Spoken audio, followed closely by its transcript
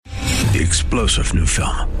The explosive new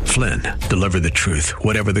film, Flynn, deliver the truth,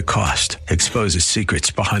 whatever the cost, exposes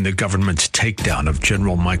secrets behind the government's takedown of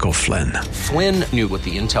General Michael Flynn. Flynn knew what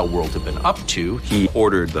the intel world had been up to. He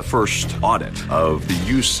ordered the first audit of the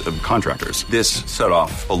use of contractors. This set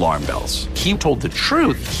off alarm bells. He told the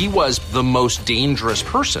truth. He was the most dangerous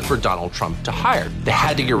person for Donald Trump to hire. They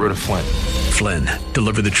had to get rid of Flynn. Flynn,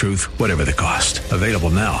 deliver the truth, whatever the cost. Available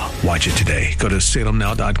now. Watch it today. Go to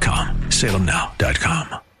salemnow.com.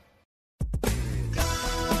 salemnow.com.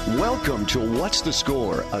 Welcome to What's the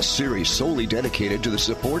Score, a series solely dedicated to the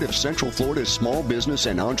support of Central Florida's small business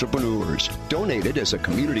and entrepreneurs. Donated as a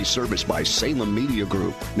community service by Salem Media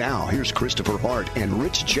Group. Now, here's Christopher Hart and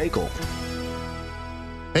Rich Jekyll.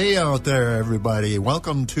 Hey out there, everybody.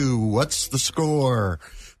 Welcome to What's the Score.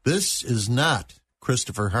 This is not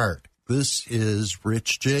Christopher Hart. This is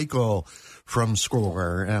Rich Jekyll from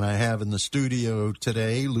Score. And I have in the studio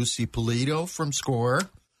today Lucy Polito from Score.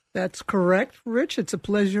 That's correct, Rich. It's a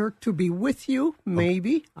pleasure to be with you,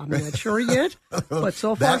 maybe. I'm not sure yet, but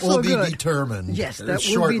so far that will so be good. Determined. Yes, that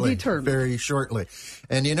shortly, will be determined. Very shortly.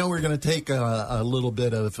 And, you know, we're going to take a little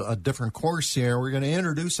bit of a different course here. We're going to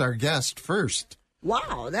introduce our guest first.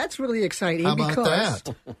 Wow, that's really exciting. How about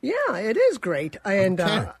that? Yeah, it is great. And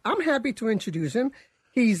Okay. I'm happy to introduce him.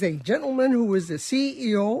 He's a gentleman who is the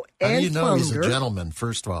CEO and How do you know founder. he's a gentleman,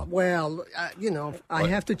 first of all? Well, I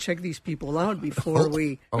have to check these people out before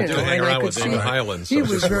we. Okay. You know, Hang and I around could with see Damon Highlands. he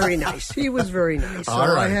was very nice. He was very nice. So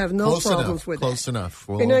All right. I have no Close problems enough. with Close that. enough.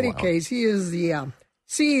 In any case, he is the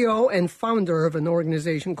CEO and founder of an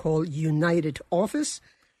organization called United Office,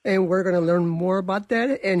 and we're going to learn more about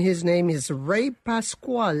that. And his name is Ray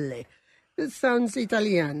Pasquale. It sounds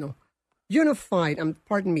Italiano. Unified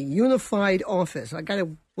Office. I got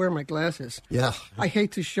to wear my glasses. Yeah. I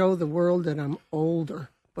hate to show the world that I'm older,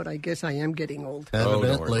 but I guess I am getting old.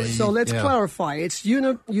 Evidently. So let's yeah. clarify. It's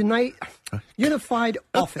Unified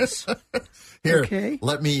Office. Here, Okay.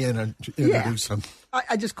 let me introduce him.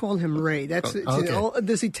 I just call him Ray. That's okay.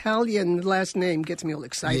 This Italian last name gets me all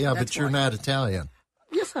excited. Yeah, That's but you're why. not Italian.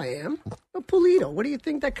 Yes, I am. Polito. What do you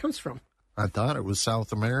think that comes from? I thought it was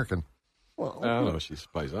South American. Well, I don't know. She's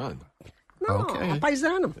Paisan. no, okay.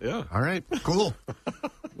 paisano. Yeah. All right, cool.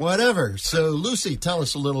 Whatever. So, Lucy, tell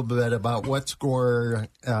us a little bit about what Score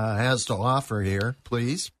has to offer here,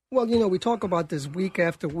 please. Well, we talk about this week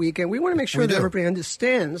after week, and we want to make sure We that do. everybody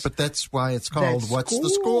understands. But that's why it's called that What's the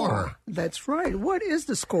Score? That's right. What is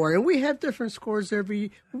the score? And we have different scores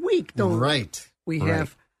every week, don't we? Right. We Right.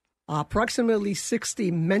 have approximately 60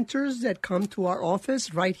 mentors that come to our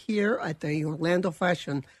office right here at the Orlando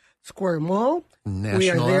Fashion Square Mall. We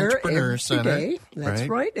are National there Entrepreneur every Center. day. That's Right.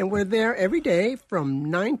 right. And we're there every day from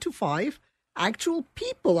 9 to 5. Actual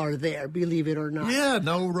people are there, believe it or not. Yeah,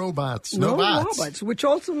 no robots. No bots. robots, which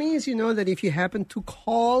also means, that if you happen to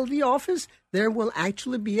call the office, there will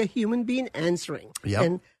actually be a human being answering. Yep.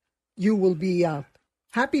 And you will be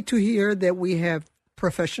happy to hear that we have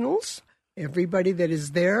professionals. Everybody that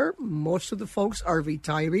is there, most of the folks are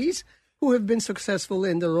retirees who have been successful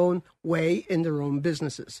in their own way, in their own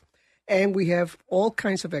businesses. And we have all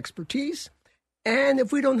kinds of expertise. And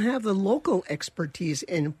if we don't have the local expertise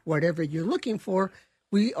in whatever you're looking for,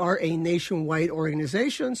 we are a nationwide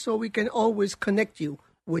organization, so we can always connect you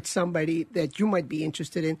with somebody that you might be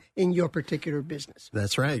interested in your particular business.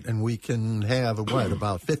 That's right. And we can have,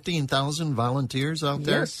 about 15,000 volunteers out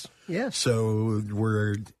there? Yes. So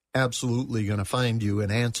we're absolutely going to find you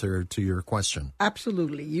an answer to your question.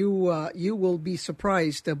 Absolutely. You will be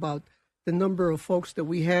surprised about the number of folks that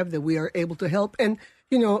we have that we are able to help. And,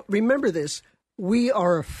 remember this. We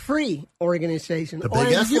are a free organization. The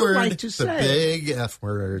big F word. Like to say, big F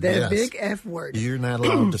word. the Yes. big F word. You're not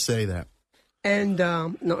allowed to say that. And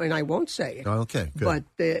no, and I won't say it. Okay, good.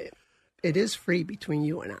 But it is free between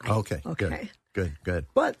you and I. Okay, good.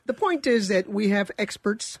 But the point is that we have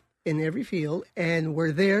experts in every field, and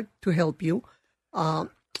we're there to help you.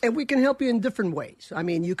 And we can help you in different ways. I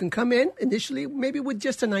mean, you can come in initially maybe with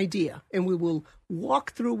just an idea, and we will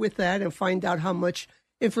walk through with that and find out how much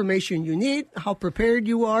information you need, how prepared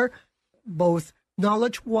you are, both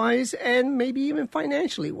knowledge-wise and maybe even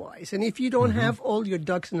financially-wise. And if you don't have all your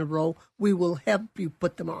ducks in a row, we will help you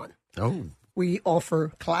put them on. Oh. We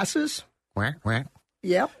offer classes. Quack, quack.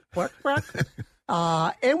 Yep. Quack, quack.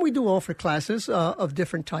 And we do offer classes of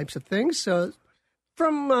different types of things.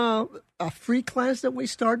 From a free class that we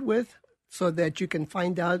start with so that you can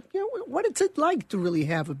find out, what it's like to really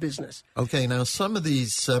have a business. Okay, now some of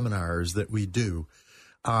these seminars that we do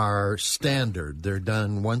are standard. They're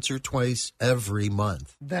done once or twice every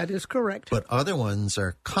month. That is correct. But other ones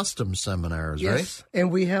are custom seminars, Yes, right?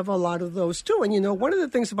 and we have a lot of those too. And, one of the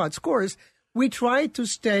things about Score is we try to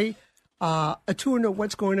stay attuned to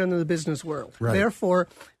what's going on in the business world. Right. Therefore,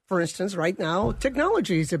 for instance, right now,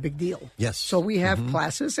 technology is a big deal. Yes. So we have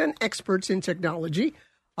classes and experts in technology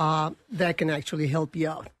that can actually help you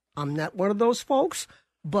out. I'm not one of those folks,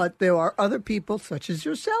 but there are other people such as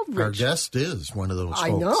yourself, Rich. Our guest is one of those folks. I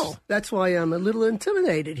know. That's why I'm a little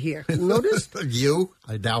intimidated here. Notice? You?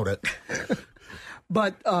 I doubt it.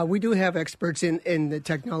 But we do have experts in the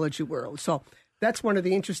technology world. So that's one of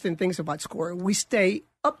the interesting things about SCORE. We stay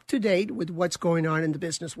up to date with what's going on in the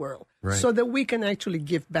business world so that we can actually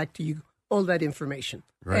give back to you all that information.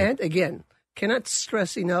 Right. And again, cannot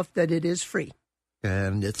stress enough that it is free.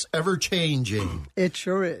 And it's ever changing. It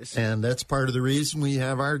sure is. And that's part of the reason we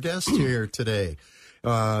have our guest here today,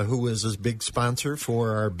 who is a big sponsor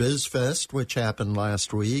for our BizFest, which happened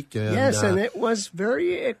last week. And, yes, and it was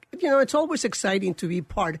very, it's always exciting to be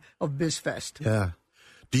part of BizFest. Yeah.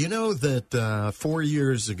 Do you know that 4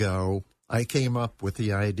 years ago, I came up with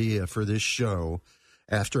the idea for this show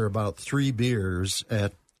after about 3 beers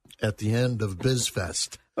at the end of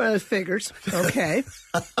BizFest? Well, it figures. Okay.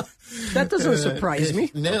 That doesn't surprise me.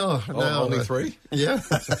 No. Only 3? Yeah,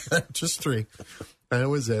 just 3. That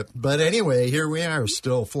was it. But anyway, here we are,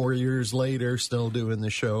 still 4 years later, still doing the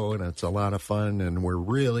show, and it's a lot of fun, and we're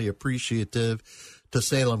really appreciative to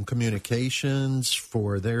Salem Communications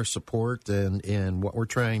for their support and what we're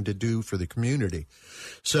trying to do for the community.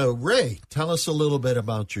 So, Ray, tell us a little bit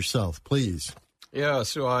about yourself, please. Yeah,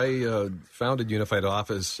 so I founded Unified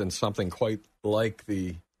Office in something quite like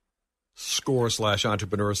the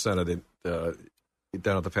SCORE/Entrepreneur Center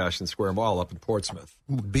down at the Fashion Square Mall up in Portsmouth.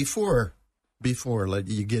 Before let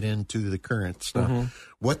you get into the current stuff,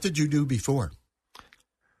 what did you do before?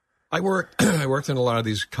 I worked in a lot of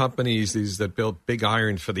these companies, that built big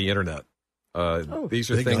iron for the internet.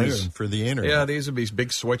 These are big things iron for the internet. Yeah, these are these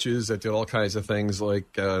big switches that did all kinds of things,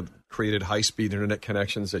 like created high-speed internet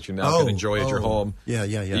connections that you now can enjoy at your home. Yeah.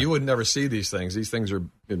 You would never see these things. These things are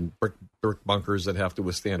in brick bunkers that have to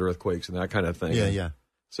withstand earthquakes and that kind of thing. Yeah.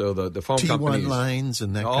 So the phone T1 companies, lines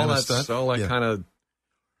and that all kind of that stuff. all that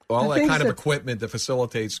kind of equipment that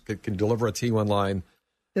facilitates can deliver a T1 line.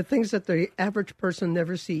 The things that the average person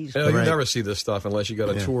never sees. You never see this stuff unless you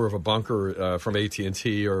got a tour of a bunker from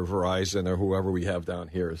AT&T or Verizon or whoever we have down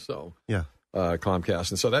here. So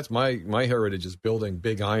Comcast. And so that's my heritage, is building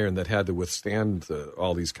big iron that had to withstand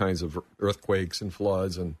all these kinds of earthquakes and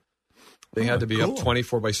floods. And they had to be up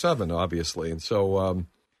 24/7, obviously. And so,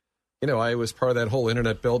 I was part of that whole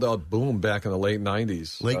internet build-out boom back in the late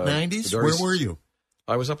 90s. Late 90s? Where were you?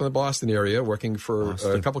 I was up in the Boston area working for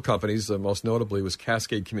a couple companies. Most notably was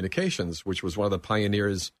Cascade Communications, which was one of the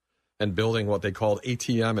pioneers in building what they called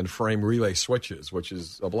ATM and frame relay switches, which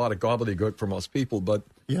is a lot of gobbledygook for most people. But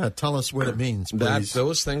tell us what it means, please.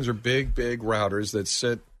 Those things are big routers that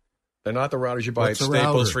sit. They're not the routers you buy at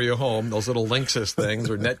Staples for your home. Those little Linksys things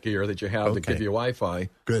or Netgear that you have to give you Wi-Fi.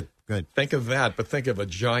 Good. Think of that, but think of a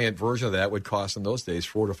giant version of that would cost in those days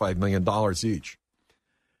 $4 to $5 million each.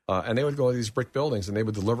 And they would go to these brick buildings, and they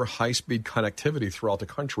would deliver high-speed connectivity throughout the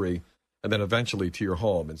country, and then eventually to your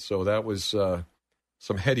home. And so that was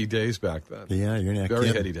some heady days back then. Yeah, you're not Very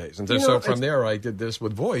kidding. heady days. And so from there, I did this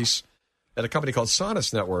with voice at a company called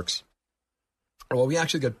Sonus Networks. Well,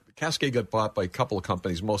 Cascade got bought by a couple of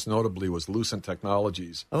companies. Most notably was Lucent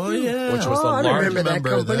Technologies. Oh, yeah. Which was the I largest. remember that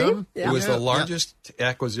company. Them. Yeah. It was the largest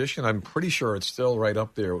acquisition. I'm pretty sure it's still right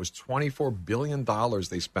up there. It was $24 billion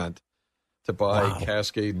they spent to buy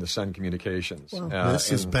Cascade and Ascend Communications. Wow.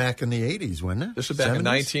 This is back in the 80s, wasn't it? This was back in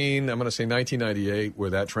 1998 where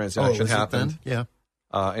that transaction happened. Yeah.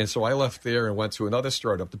 And so I left there and went to another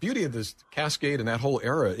startup. The beauty of this Cascade and that whole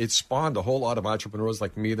era, it spawned a whole lot of entrepreneurs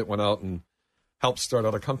like me that went out and helped start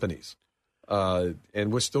other companies. And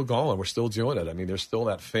we're still going. We're still doing it. I mean, there's still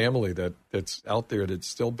that family that's out there that's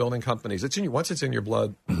still building companies. Once it's in your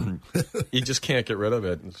blood, you just can't get rid of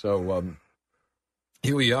it. And so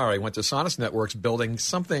here we are. I went to Sonus Networks building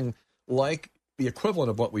something like the equivalent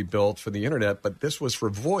of what we built for the internet, but this was for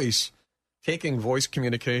voice, taking voice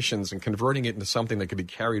communications and converting it into something that could be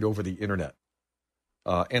carried over the internet.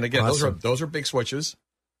 And again, those are big switches.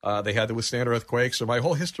 They had to withstand earthquakes. So my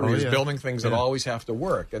whole history is building things that always have to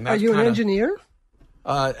work. And Are you an engineer?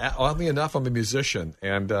 Oddly enough, I'm a musician,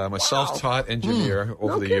 and I'm a self-taught engineer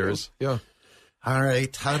over the years. Yeah. All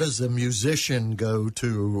right. How does a musician go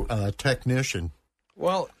to a technician?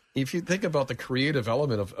 Well, if you think about the creative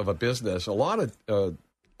element of a business, a lot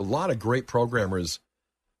of great programmers,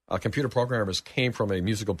 computer programmers, came from a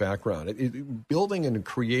musical background. Building and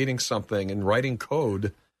creating something and writing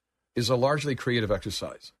code is a largely creative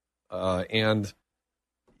exercise, and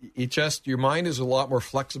your mind is a lot more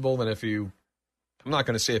flexible than if you I'm not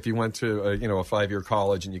going to say if you went to a 5-year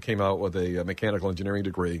college and you came out with a mechanical engineering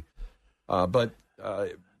degree, but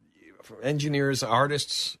engineers,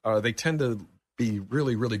 artists, they tend to be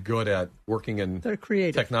really, really good at working in They're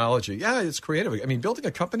creative. technology. Yeah, it's creative. I mean, building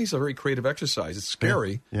a company is a very creative exercise. It's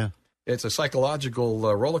scary. Yeah. It's a psychological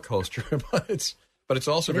roller coaster, but it's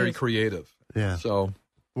also very creative. Yeah. So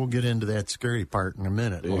we'll get into that scary part in a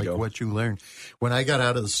minute, There you like go. what you learned. When I got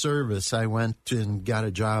out of the service, I went and got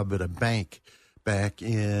a job at a bank back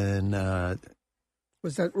in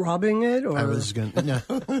Was that robbing it? Or I was going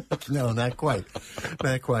to, no, not quite.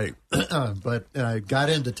 But I got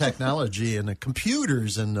into technology, and the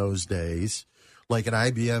computers in those days, like an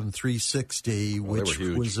IBM 360, which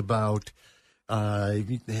huge. was about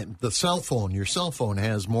the cell phone. Your cell phone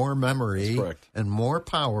has more memory That's correct. and more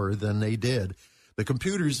power than they did. The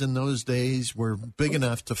computers in those days were big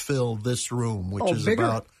enough to fill this room, which is bigger.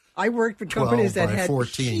 about I worked with 12 companies that by had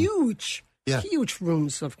 14. huge Yeah. huge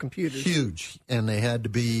rooms of computers. huge, and they had to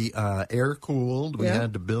be air cooled. We Yeah.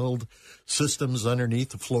 had to build systems underneath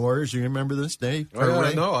the floors. You remember this, Dave? Oh, yeah,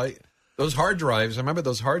 Ray? no, those hard drives. I remember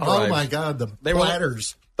those hard drives. Oh my God, the They were-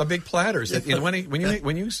 platters. The big platters. When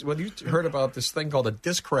you heard about this thing called a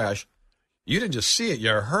disk crash, you didn't just see it; you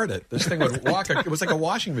heard it. This thing would walk. It was like a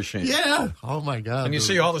washing machine. Yeah. Oh my God. And you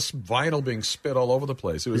see all this vinyl being spit all over the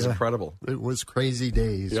place. It was incredible. It was crazy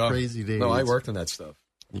days. Yeah. Crazy days. No, I worked on that stuff.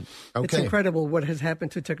 It's Okay. incredible what has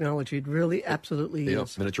happened to technology. It really absolutely Yeah,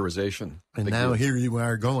 is. miniaturization. And Big now deal. here you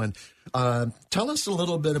are going. Tell us a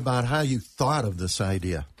little bit about how you thought of this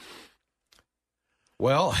idea.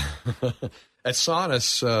 Well, at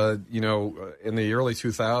Sonus, in the early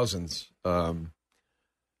 2000s,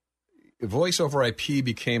 voice over IP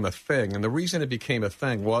became a thing. And the reason it became a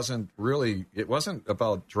thing wasn't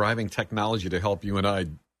about driving technology to help you and I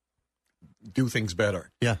do things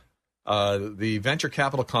better. Yeah. The venture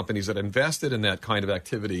capital companies that invested in that kind of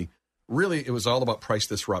activity, really, it was all about price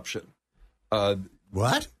disruption.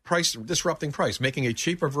 What? Disrupting price, making a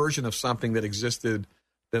cheaper version of something that existed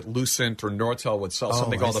that Lucent or Nortel would sell,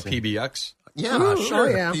 something I called a see. PBX. Yeah, Ooh, sure.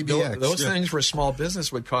 oh, yeah. PBX. Those yeah. things for a small business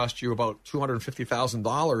would cost you about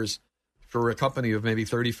 $250,000 for a company of maybe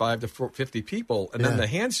 35 to 50 people. And then Yeah. the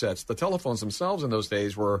handsets, the telephones themselves in those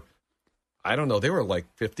days were, I don't know, they were like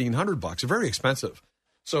 $1,500. Very expensive.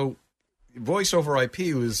 So voice over IP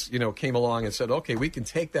came along and said, okay, we can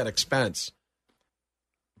take that expense,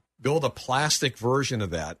 build a plastic version of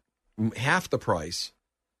that, half the price,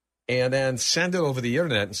 and then send it over the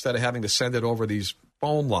internet instead of having to send it over these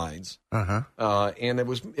phone lines. Uh-huh. And it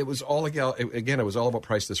was all about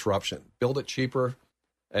price disruption. Build it cheaper,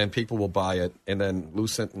 and people will buy it, and then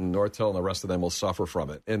Lucent and Nortel and the rest of them will suffer from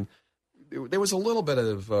it. And there was a little bit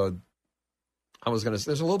of there's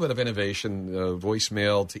a little bit of innovation.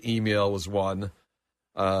 Voicemail to email was one.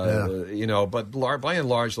 But by and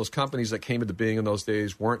large, those companies that came into being in those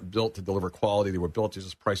days weren't built to deliver quality. They were built to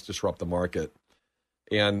just price disrupt the market.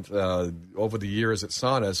 And over the years at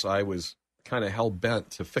Sonus, I was kind of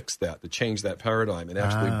hell-bent to fix that, to change that paradigm and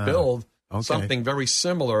actually build something very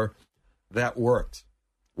similar that worked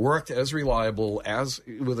as reliable, as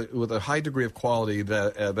with a high degree of quality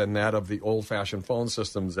than that of the old-fashioned phone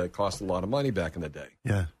systems that cost a lot of money back in the day.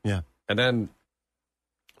 Yeah, yeah. And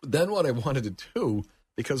then what I wanted to do,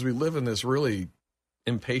 because we live in this really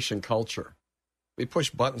impatient culture, we push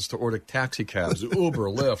buttons to order taxi cabs, Uber,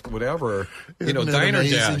 Lyft, whatever, Isn't it Diner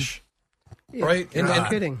amazing? Dash, Yeah, right? you're not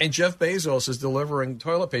kidding. And Jeff Bezos is delivering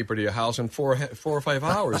toilet paper to your house in 4 or 5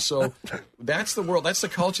 hours. So that's the world. That's the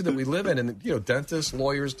culture that we live in. And dentists,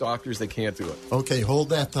 lawyers, doctors, they can't do it. Okay, hold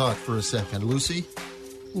that thought for a second. Lucy,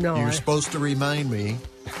 No. you're supposed to remind me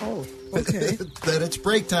Oh, okay. that it's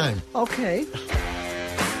break time. Okay.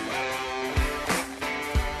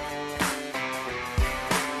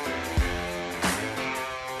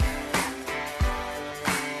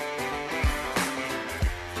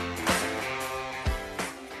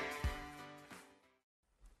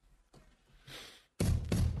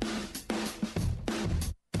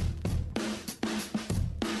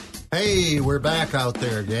 Hey, we're back out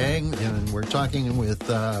there, gang, and we're talking with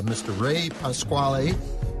Mr. Ray Pasquale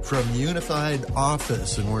from Unified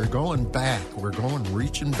Office, and we're going back. We're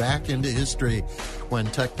reaching back into history when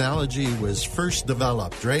technology was first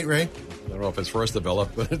developed, right, Ray? I don't know if it's first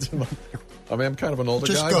developed, but I'm kind of an older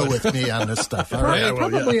Just guy. go but- with me on this stuff, all right?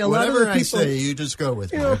 Probably a lot of Whatever the I people, say, you just go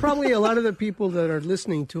with me. probably a lot of the people that are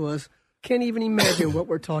listening to us can't even imagine what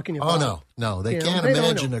we're talking about. Oh, no, they You know, can't they don't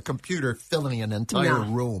imagine know. a computer filling an entire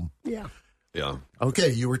No. room. Yeah. Yeah.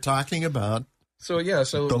 Okay, you were talking about So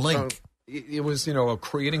the link. It was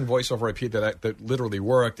creating voice over IP that literally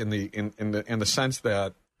worked in the sense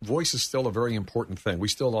that voice is still a very important thing. We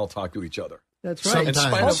still all talk to each other. That's right. In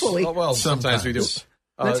spite Hopefully. Sometimes we do.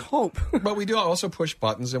 Let's hope. But we do also push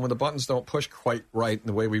buttons, and when the buttons don't push quite right in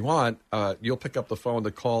the way we want, you'll pick up the phone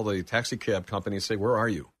to call the taxi cab company and say, "Where are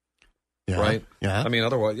you?" Yeah. Right? Yeah.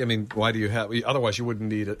 Why do you have? Otherwise, you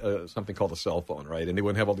wouldn't need something called a cell phone, right? And they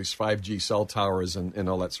wouldn't have all these 5G cell towers and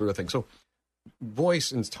all that sort of thing. So,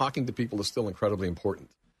 voice and talking to people is still incredibly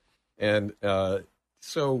important. And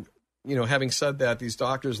having said that, these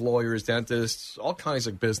doctors, lawyers, dentists, all kinds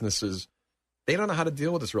of businesses, they don't know how to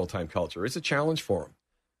deal with this real-time culture. It's a challenge for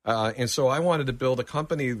them. And so I wanted to build a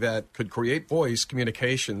company that could create voice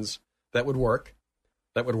communications that would work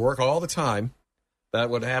all the time, that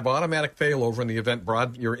would have automatic failover in the event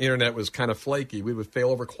your internet was kind of flaky. We would fail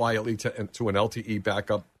over quietly to an LTE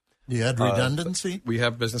backup. You had redundancy? We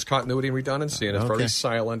have business continuity and redundancy, and it's very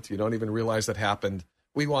silent. You don't even realize that happened.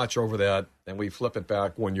 We watch over that, and we flip it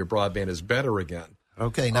back when your broadband is better again.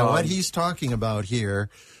 Okay, now what he's talking about here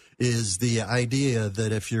is the idea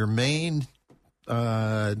that if your main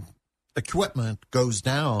equipment goes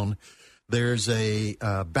down, there's a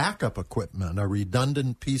backup equipment, a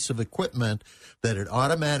redundant piece of equipment that it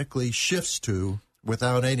automatically shifts to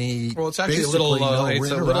without any. Well, it's actually a little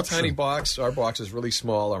tiny box. Our box is really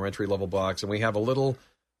small, our entry level box, and we have a little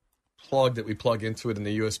plug that we plug into it in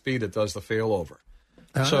the USB that does the failover.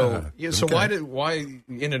 So why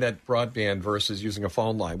internet broadband versus using a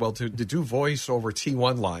phone line? Well, to do voice over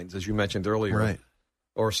T1 lines, as you mentioned earlier, right,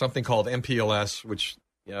 or something called MPLS, which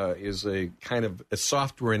is a kind of a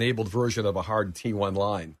software-enabled version of a hard T1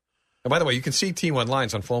 line. And by the way, you can see T1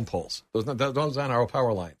 lines on phone poles. Those aren't our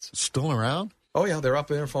power lines. Still around? Oh, yeah, they're up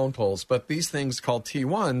there on phone poles. But these things called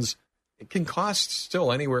T1s, it can cost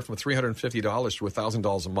still anywhere from $350 to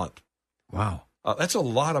 $1,000 a month. Wow. That's a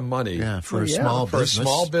lot of money for a small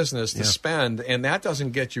business to spend, and that doesn't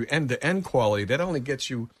get you end-to-end quality. That only gets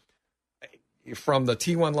you from the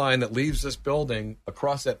T1 line that leaves this building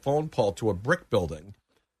across that phone pole to a brick building.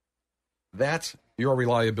 That's your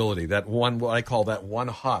reliability, what I call that one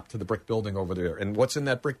hop to the brick building over there. And what's in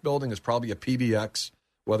that brick building is probably a PBX,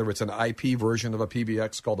 whether it's an IP version of a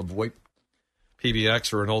PBX called a VoIP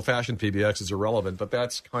PBX or an old-fashioned PBX is irrelevant, but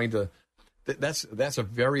that's a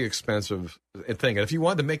very expensive thing. And if you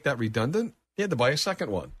wanted to make that redundant, you had to buy a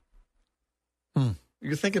second one.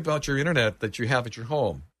 You think about your internet that you have at your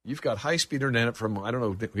home. You've got high-speed internet from, I don't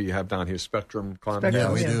know what you have down here, Spectrum.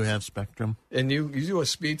 Yeah, we do have Spectrum. And you do a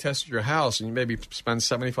speed test at your house, and you maybe spend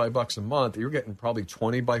 $75 a month. You're getting probably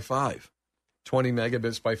 20 by 5, 20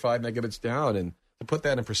 megabits by 5 megabits down. And to put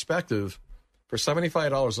that in perspective, for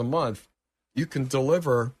 $75 a month, you can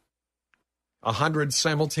deliver 100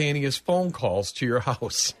 simultaneous phone calls to your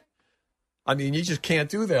house. I mean, you just can't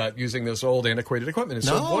do that using this old antiquated equipment.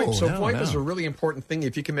 And VoIP is a really important thing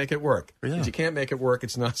if you can make it work. Yeah. If you can't make it work,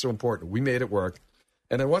 it's not so important. We made it work.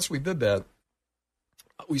 And then once we did that,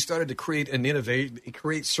 we started to create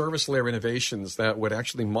service layer innovations that would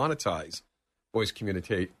actually monetize voice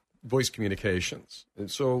communications. And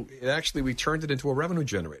so we turned it into a revenue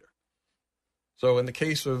generator. So in the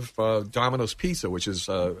case of Domino's Pizza, which is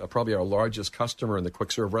probably our largest customer in the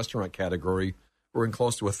quick serve restaurant category, we're in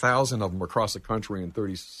close to 1,000 of them across the country in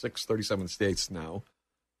 37 states now.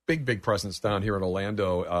 Big presence down here in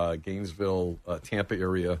Orlando, Gainesville, Tampa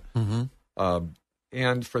area. Mm-hmm.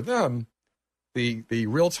 And for them, the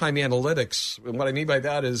real-time analytics, and what I mean by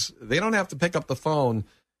that is they don't have to pick up the phone,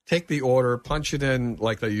 take the order, punch it in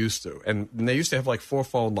like they used to. And they used to have like 4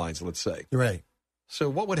 phone lines, let's say. Right. So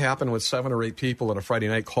what would happen with 7 or 8 people on a Friday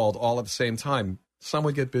night called all at the same time? Some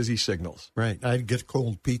would get busy signals. Right. I'd get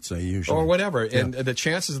cold pizza usually. Or whatever. Yeah. And the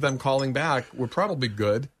chances of them calling back were probably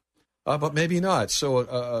good, but maybe not.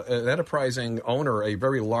 So an enterprising owner, a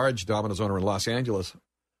very large Domino's owner in Los Angeles,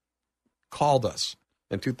 called us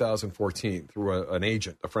in 2014 through an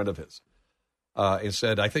agent, a friend of his, and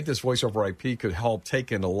said, I think this voice over IP could help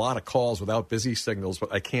take in a lot of calls without busy signals,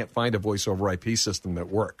 but I can't find a voice over IP system that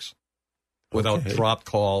works without dropped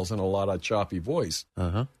calls and a lot of choppy voice.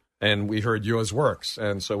 Uh-huh. And we heard yours works.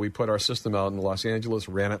 And so we put our system out in Los Angeles,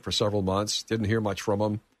 ran it for several months, didn't hear much from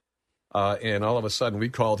him. And all of a sudden we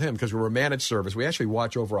called him because we were a managed service. We actually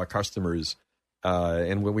watch over our customers.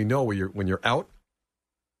 And when we know when you're out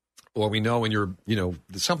or we know when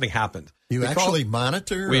something happened. You actually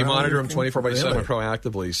monitor? We monitor them 24/7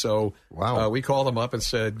 proactively. So wow. We called them up and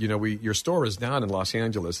said, your store is down in Los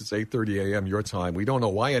Angeles. It's 8:30 a.m. your time. We don't know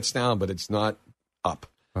why it's down, but it's not up.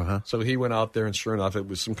 Uh-huh. So he went out there, and sure enough, it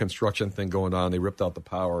was some construction thing going on. They ripped out the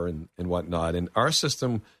power and whatnot. And our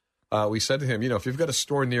system, we said to him, if you've got a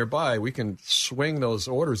store nearby, we can swing those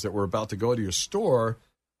orders that were about to go to your store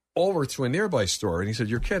over to a nearby store. And he said,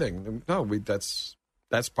 you're kidding. No, that's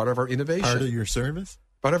part of our innovation. Part of your service?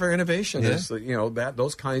 Part of our innovation is,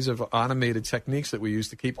 those kinds of automated techniques that we use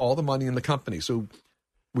to keep all the money in the company. So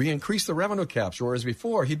we increase the revenue caps, whereas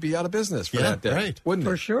before he'd be out of business for that day, right. wouldn't it?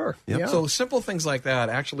 For sure. Yep. Yeah. So simple things like that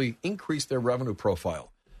actually increase their revenue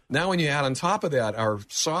profile. Now, when you add on top of that our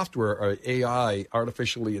software, our AI,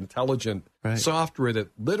 artificially intelligent software that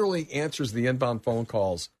literally answers the inbound phone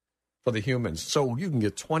calls for the humans. So you can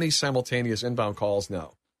get 20 simultaneous inbound calls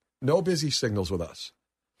now. No busy signals with us.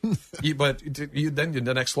 Then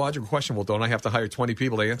the next logical question, well, don't I have to hire 20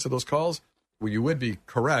 people to answer those calls? Well, you would be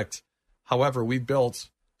correct. However, we built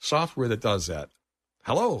software that does that.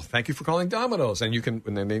 Hello, thank you for calling Domino's. And you can,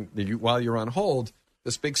 while you're on hold,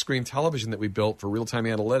 this big screen television that we built for real-time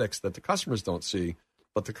analytics that the customers don't see,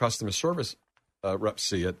 but the customer service reps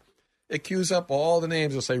see it. It queues up all the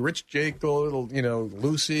names. It'll say Rich, Jake,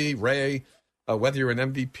 Lucy, Ray, whether you're an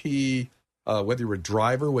MVP, whether you're a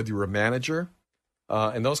driver, whether you're a manager,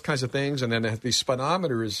 and those kinds of things. And then these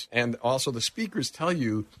speedometers and also the speakers tell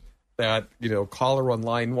you that, caller on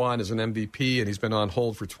line 1 is an MVP and he's been on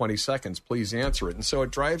hold for 20 seconds. Please answer it. And so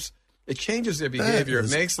it changes their behavior. It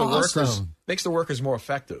makes the workers more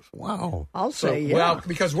effective. Wow. I'll say, yeah. Well,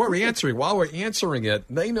 because while we're answering it,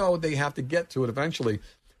 they know they have to get to it eventually.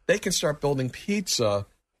 They can start building pizza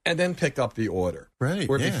and then pick up the order. Right.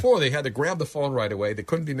 Where before they had to grab the phone right away. They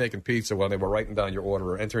couldn't be making pizza while they were writing down your order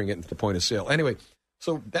or entering it into the point of sale. Anyway,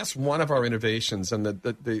 so that's one of our innovations. And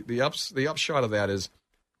the upshot of that is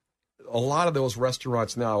a lot of those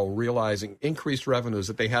restaurants now are realizing increased revenues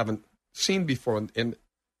that they haven't seen before. And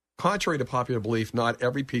contrary to popular belief, not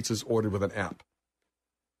every pizza is ordered with an app.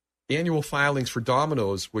 Annual filings for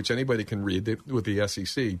Domino's, which anybody can read with the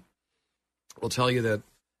SEC, will tell you that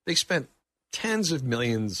they spent tens of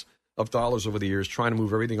millions of dollars over the years trying to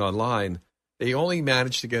move everything online. They only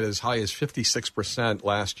managed to get as high as 56%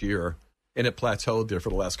 last year, and it plateaued there for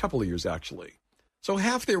the last couple of years, actually. So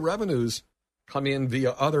half their revenues come in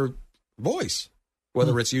via other voice,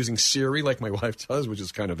 whether it's using Siri, like my wife does, which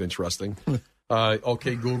is kind of interesting,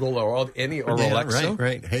 OK Google, or Alexa.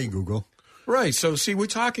 Right. Hey, Google. Right. So, see, we're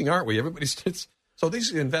talking, aren't we? So they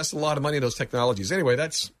invest a lot of money in those technologies. Anyway,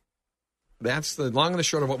 that's the long and the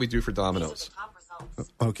short of what we do for Domino's.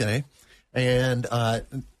 Okay. And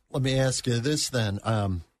let me ask you this then.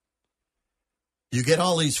 You get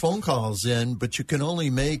all these phone calls in, but you can only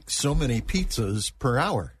make so many pizzas per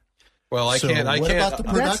hour. Well, I can't. What about the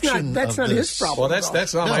production? That's not his problem. Well,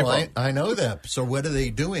 that's not my problem. I know that. So what are they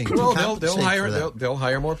doing? Well, they'll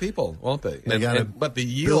hire more people, won't they? But the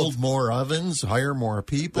yield, build more ovens, hire more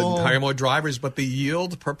people, hire more drivers. But the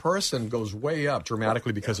yield per person goes way up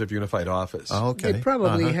dramatically because of Unified Office. Okay, they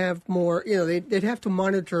probably have more. They'd have to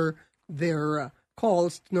monitor their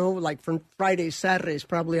calls. Like from Fridays, Saturdays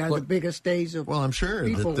probably are the biggest days of. Well, I'm sure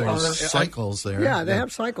that there's cycles there. Yeah, they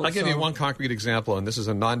have cycles. I'll give you one concrete example, and this is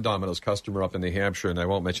a non-Domino's customer up in New Hampshire, and I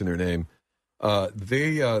won't mention their name.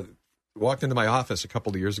 They walked into my office a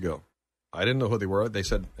couple of years ago. I didn't know who they were. They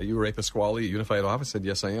said, "Are you Ray Pasquale, Unified Office?" I said,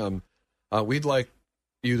 "Yes, I am. We'd like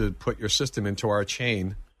you to put your system into our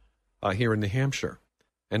chain here in New Hampshire."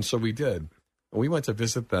 And so we did. We went to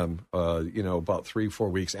visit them, about 3-4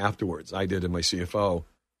 weeks afterwards. I did, and my CFO.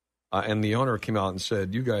 And the owner came out and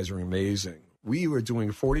said, "You guys are amazing. We were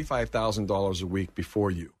doing $45,000 a week before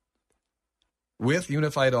you. With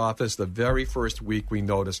Unified Office, the very first week we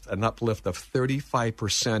noticed an uplift of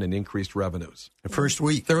 35% in increased revenues. The first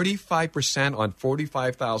week? 35% on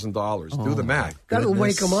 $45,000. Do the math. That'll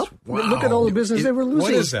wake them up. Wow. Look at all the business they were losing.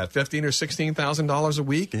 What is that, $15,000 or $16,000 a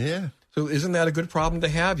week? Yeah. So isn't that a good problem to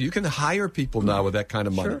have? You can hire people now with that kind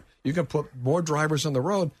of money. Sure. You can put more drivers on the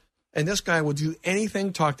road, and this guy will do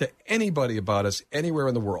anything, talk to anybody about us anywhere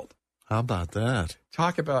in the world. How about that?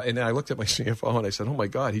 And I looked at my CFO and I said, "Oh my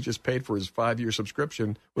God, he just paid for his 5-year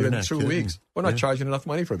subscription within 2 weeks. We're not charging enough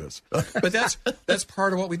money for this." But that's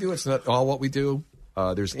part of what we do. It's not all what we do.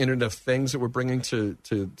 There's Internet of Things that we're bringing to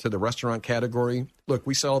the restaurant category. Look,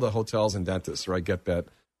 we sell to hotels and dentists, or I get that.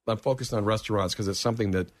 I'm focused on restaurants because it's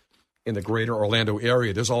something that in the greater Orlando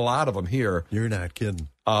area, there's a lot of them here. You're not kidding.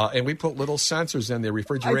 And we put little sensors in their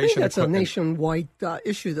refrigeration I think that's equipment. a nationwide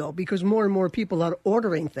issue, though, because more and more people are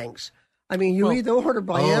ordering things. I mean, you either order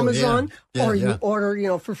by Amazon or you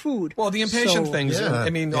order, for food. Well, the impatient things. Yeah, I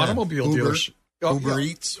mean, automobile dealers. Uber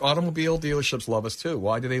Eats. Automobile dealerships love us, too.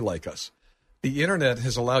 Why do they like us? The Internet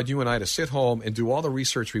has allowed you and I to sit home and do all the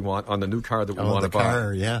research we want on the new car that we want to buy.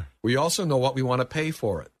 Car, yeah. We also know what we want to pay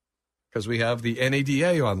for it because we have the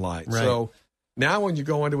NADA online. Right. So now when you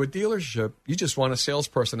go into a dealership, you just want a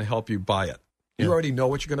salesperson to help you buy it. You already know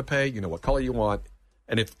what you're going to pay. You know what color you want.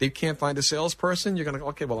 And if they can't find a salesperson, you're going to go,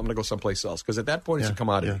 okay, well, I'm going to go someplace else. Because at that point, it's a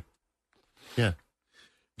commodity. Yeah.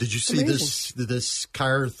 Did you see this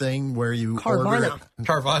car thing where you Carvana. order it?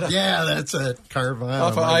 Carvana. Yeah, that's it. Carvana.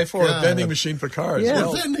 Off of I-4, a vending machine for cars. Yeah.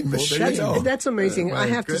 Well, vending well, machine. there you go. That's amazing. My I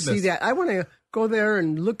have to see goodness. that. I want to go there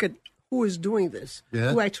and look at who is doing this,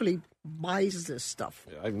 Yeah. who actually buys this stuff.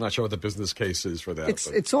 I'm not sure what the business case is for that. but-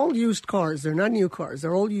 It's all used cars. They're not new cars.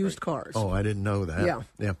 They're all used cars. Oh, I didn't know that. Yeah.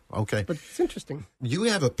 Yeah. Okay. But it's interesting. You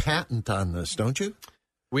have a patent on this, don't you?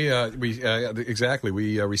 We exactly.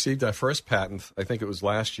 We received our first patent, I think it was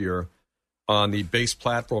last year, on the base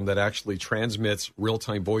platform that actually transmits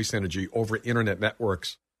real-time voice energy over internet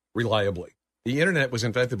networks reliably. The internet was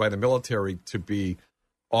invented by the military to be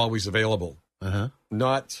always available,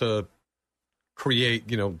 not to create,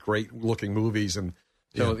 great-looking movies. And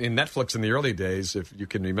so in Netflix in the early days, if you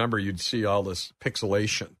can remember, you'd see all this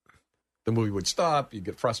pixelation. The movie would stop, you'd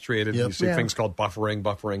get frustrated, Yep. you see things called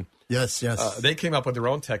buffering. Yes. They came up with their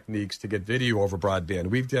own techniques to get video over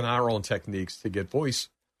broadband. We've done our own techniques to get voice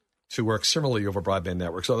to work similarly over broadband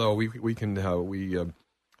networks. Although we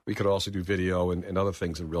could also do video and other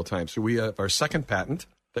things in real time. So we have our second patent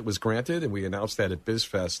that was granted, and we announced that at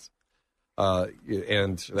BizFest,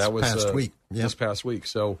 and that was past week. Yep. This past week.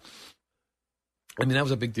 So. I mean, that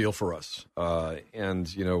was a big deal for us. And,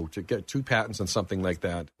 to get 2 patents on something like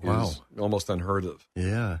that is almost unheard of.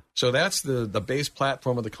 Yeah. So that's the base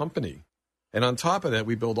platform of the company. And on top of that,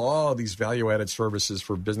 we build all these value-added services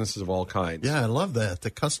for businesses of all kinds. Yeah, I love that.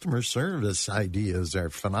 The customer service ideas are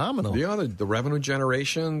phenomenal. Yeah, the revenue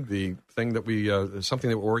generation, the thing that something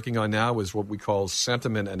that we're working on now is what we call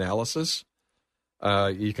sentiment analysis.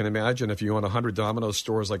 You can imagine if you own 100 Domino's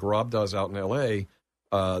stores like Rob does out in L.A.,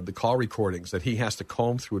 the call recordings that he has to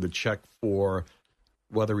comb through to check for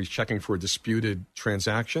whether he's checking for a disputed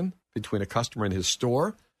transaction between a customer and his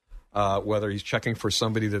store, whether he's checking for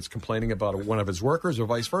somebody that's complaining about one of his workers or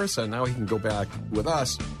vice versa. And now he can go back with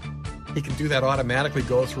us. He can do that automatically,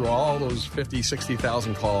 go through all those 50,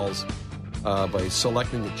 60,000 calls by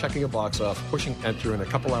checking a box off, pushing enter, and a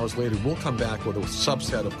couple hours later, we'll come back with a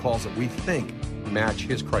subset of calls that we think match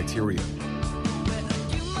his criteria.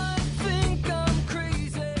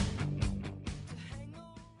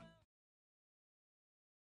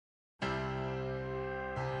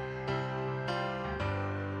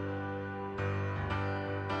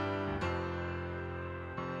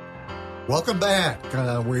 Welcome back.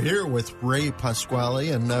 We're here with Ray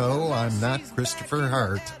Pasquale, and no, I'm not Christopher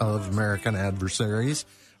Hart of American Adversaries.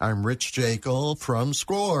 I'm Rich Jekyll from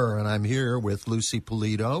SCORE, and I'm here with Lucy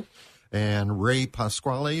Polito and Ray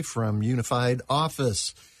Pasquale from Unified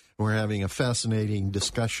Office. We're having a fascinating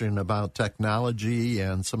discussion about technology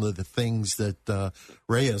and some of the things that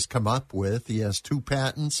Ray has come up with. He has 2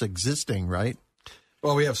 patents existing, right?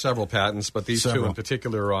 Well, we have several patents, but these 2 in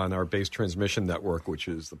particular are on our base transmission network, which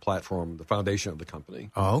is the platform, the foundation of the company.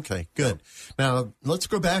 Oh, okay, good. Now, let's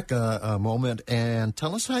go back a moment and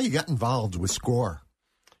tell us how you got involved with SCORE.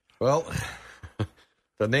 Well,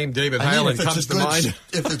 the name David Hyland comes to mind.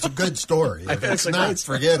 If it's a good story. If it's not,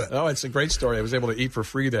 forget it. Oh, it's a great story. I was able to eat for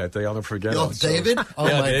free that day. I'll never forget it. David? Oh,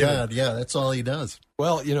 yeah, my David. God. Yeah, that's all he does.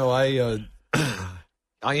 Well, I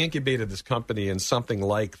incubated this company in something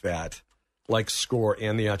like that, like SCORE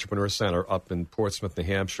and the Entrepreneur Center up in Portsmouth, New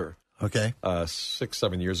Hampshire. Okay.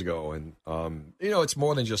 6-7 years ago. And, it's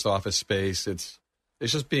more than just office space. It's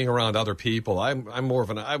just being around other people. I'm more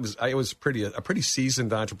of I was a pretty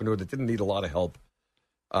seasoned entrepreneur that didn't need a lot of help.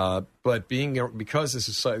 But because this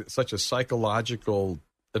is such a psychological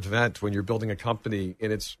event when you're building a company,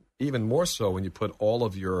 and it's even more so when you put all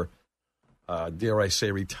of your, dare I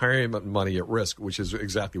say, retirement money at risk, which is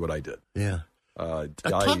exactly what I did. Yeah.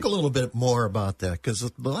 Talk a little bit more about that, because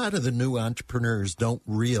a lot of the new entrepreneurs don't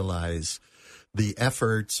realize the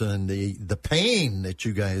efforts and the pain that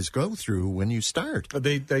you guys go through when you start.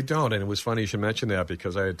 They don't, and it was funny you should mention that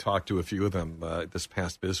because I had talked to a few of them this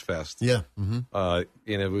past BizFest. Yeah. And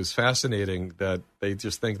it was fascinating that they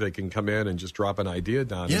just think they can come in and just drop an idea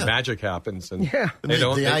down and magic happens. And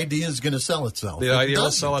the idea is going to sell itself. The idea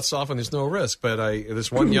will sell itself and there's no risk. But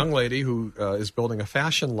this one young lady who is building a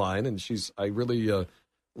fashion line, and she's a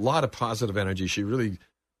lot of positive energy.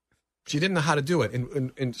 She didn't know how to do it.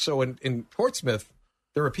 And so in Portsmouth,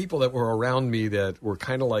 there were people that were around me that were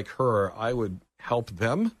kind of like her. I would help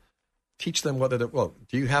them, teach them do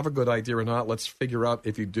you have a good idea or not? Let's figure out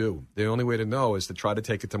if you do. The only way to know is to try to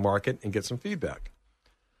take it to market and get some feedback.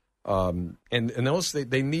 And those,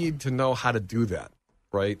 they need to know how to do that,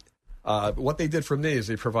 right? What they did for me is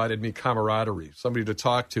they provided me camaraderie, somebody to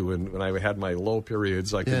talk to. And when I had my low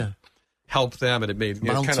periods, I could help them, and it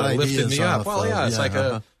kind of lifted me up. Well,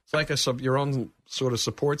 it's like your own sort of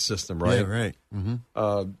support system, right? Yeah, right.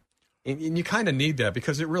 Mm-hmm. And you kind of need that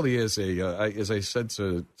because it really is as I said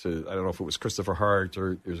to I don't know if it was Christopher Hart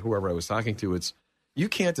or whoever I was talking to, you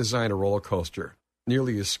can't design a roller coaster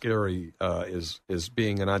nearly as scary as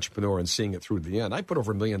being an entrepreneur and seeing it through to the end. I put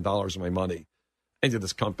over $1 million of my money into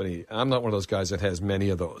this company. I'm not one of those guys that has many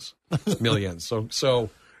of those millions. So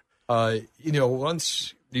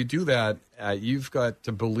once you do that, you've got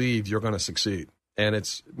to believe you're going to succeed. And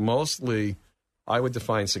it's mostly, I would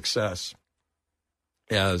define success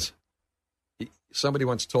as, somebody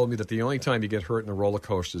once told me that the only time you get hurt in a roller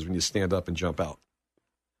coaster is when you stand up and jump out.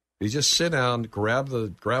 You just sit down, grab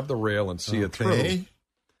the rail, and see it through.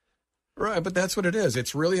 Right, but that's what it is.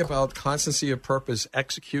 It's really about constancy of purpose.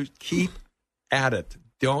 Execute, keep at it.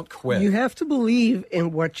 Don't quit. You have to believe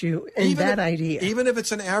in that idea. Even if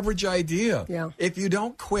it's an average idea. Yeah. If you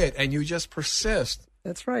don't quit and you just persist,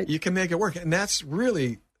 that's right. You can make it work. And that's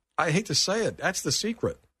really, I hate to say it, that's the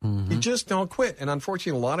secret. Mm-hmm. You just don't quit. And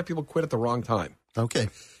unfortunately, a lot of people quit at the wrong time. Okay.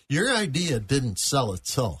 Your idea didn't sell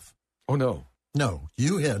itself. Oh, no. No,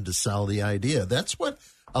 you had to sell the idea. That's what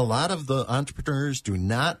a lot of the entrepreneurs do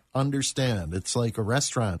not understand. It's like a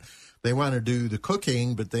restaurant. They want to do the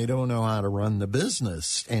cooking, but they don't know how to run the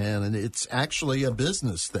business. And it's actually a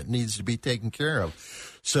business that needs to be taken care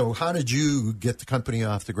of. So how did you get the company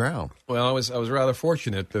off the ground? Well, I was rather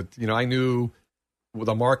fortunate that, I knew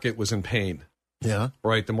the market was in pain. Yeah.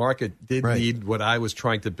 Right. The market did need what I was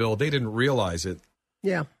trying to build. They didn't realize it.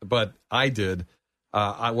 Yeah. But I did.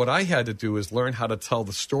 What I had to do is learn how to tell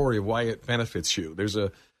the story of why it benefits you. There's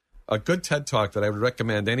a good TED Talk that I would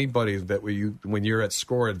recommend anybody that when you're at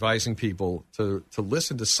SCORE advising people to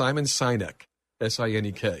listen to Simon Sinek,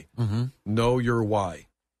 S-I-N-E-K, Know Your Why.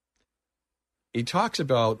 He talks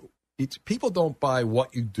about people don't buy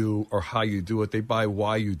what you do or how you do it. They buy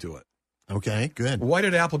why you do it. Okay, good. Why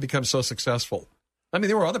did Apple become so successful? I mean,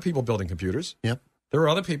 there were other people building computers. Yep. There were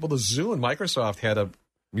other people. The Zoo and Microsoft had a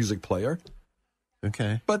music player.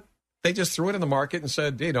 Okay. But they just threw it in the market and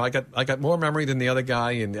said, I got more memory than the other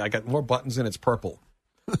guy, and I got more buttons, and it's purple.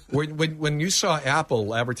 when you saw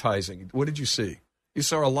Apple advertising, what did you see? You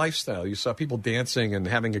saw a lifestyle. You saw people dancing and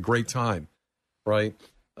having a great time, right?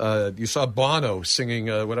 You saw Bono singing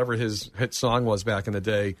whatever his hit song was back in the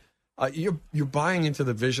day. You're buying into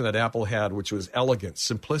the vision that Apple had, which was elegance,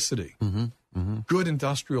 simplicity, good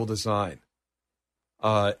industrial design.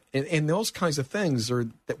 And those kinds of things are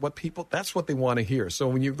that's what they want to hear. So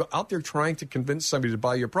when you're out there trying to convince somebody to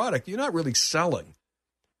buy your product, you're not really selling.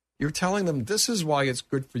 You're telling them this is why it's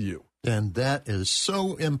good for you. And that is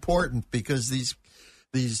so important because these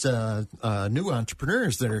new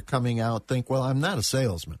entrepreneurs that are coming out think, well, I'm not a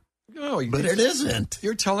salesman. No, but it isn't.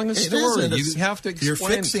 You're telling a story. You have to explain. You're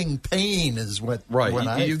fixing pain is what right.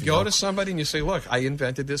 What you go to somebody and you say, look, I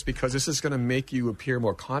invented this because this is going to make you appear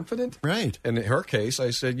more confident. Right. And in her case,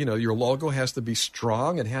 I said, your logo has to be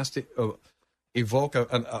strong. It has to evoke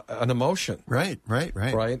an emotion. Right.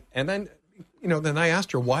 And then, then I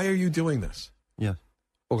asked her, why are you doing this? Yeah.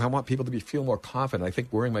 Well, I want people to feel more confident. I think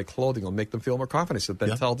wearing my clothing will make them feel more confident. So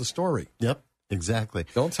then tell the story. Yep. Exactly.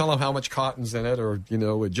 Don't tell them how much cotton's in it or,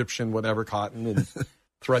 Egyptian whatever cotton and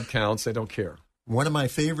thread counts. They don't care. One of my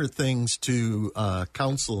favorite things to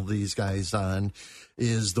counsel these guys on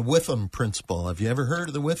is the WIFM principle. Have you ever heard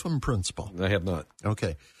of the WIFM principle? I have not.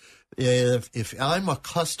 Okay. If I'm a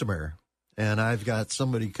customer and I've got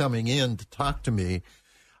somebody coming in to talk to me,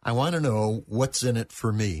 I want to know what's in it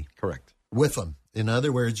for me. Correct. WIFM. In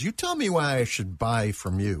other words, you tell me why I should buy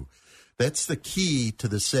from you. That's the key to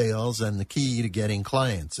the sales and the key to getting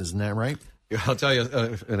clients. Isn't that right? I'll tell you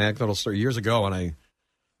an anecdotal story. Years ago, when in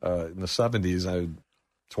the 70s, I was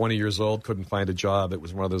 20 years old, couldn't find a job. It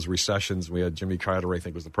was one of those recessions. We had Jimmy Carter, I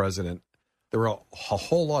think, was the president. There were a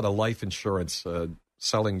whole lot of life insurance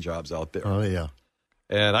selling jobs out there. Oh, yeah.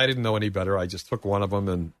 And I didn't know any better. I just took one of them,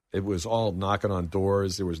 and it was all knocking on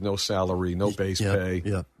doors. There was no salary, no base pay.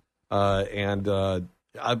 Yeah.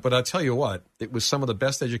 But I'll tell you what, it was some of the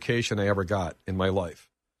best education I ever got in my life.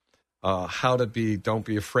 How to don't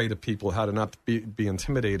be afraid of people, how to not be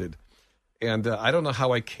intimidated. And I don't know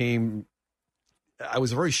how I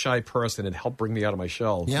was a very shy person. It helped bring me out of my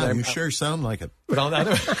shell. Yeah, you sure sound like it. But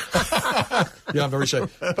yeah, I'm very shy.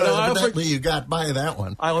 But evidently you got by that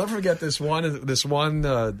one. I'll never forget this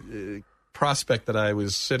one prospect that I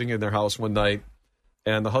was sitting in their house one night,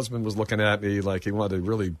 and the husband was looking at me like he wanted to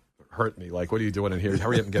really hurt me. Like, what are you doing in here?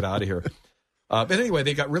 Hurry up and get out of here. But anyway,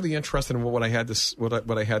 they got really interested in what I had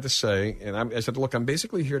to say. And I said, look, I'm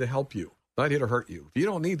basically here to help you, not here to hurt you. If you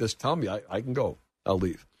don't need this, tell me. I can go. I'll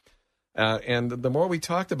leave. And the more we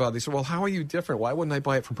talked about it, they said, well, how are you different? Why wouldn't I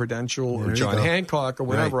buy it from Prudential or John Hancock or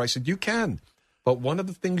whatever? Right. I said, you can. But one of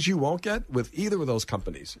the things you won't get with either of those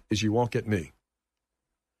companies is you won't get me.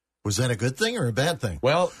 Was that a good thing or a bad thing?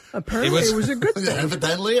 Well, Apparently it was a good thing.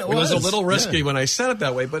 Evidently it was. It was a little risky when I said it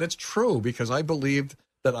that way, but it's true because I believed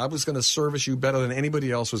that I was going to service you better than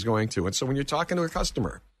anybody else was going to. And so when you're talking to a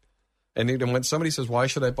customer, and when somebody says, why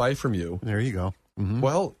should I buy from you? There you go. Mm-hmm.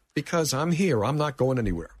 Well, because I'm here. I'm not going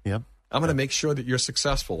anywhere. Yep. I'm going to make sure that you're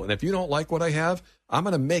successful. And if you don't like what I have, I'm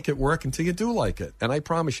going to make it work until you do like it. And I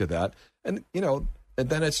promise you that. And, and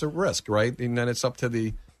then it's a risk, right? And then it's up to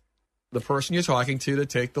the person you're talking to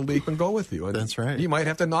take the leap and go with you. And that's right. You might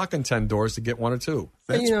have to knock on 10 doors to get one or two.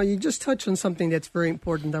 And, you just touched on something that's very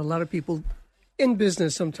important that a lot of people in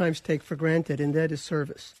business sometimes take for granted, and that is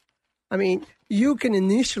service. I mean, you can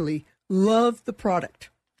initially love the product,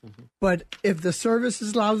 but if the service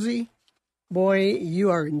is lousy, boy, you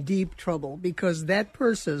are in deep trouble because that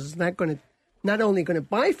person is not only going to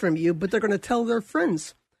buy from you, but they're going to tell their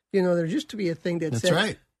friends. There used to be a thing that said,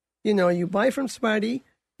 right. You buy from somebody,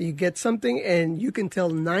 you get something, and you can tell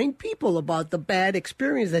 9 people about the bad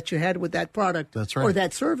experience that you had with that product or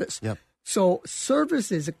that service. Yep. So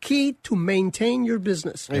service is a key to maintain your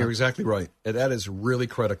business. Yeah, you're exactly right. And that is really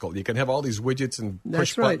critical. You can have all these widgets and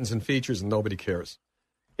push buttons and features, and nobody cares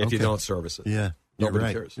if you don't service it. Yeah.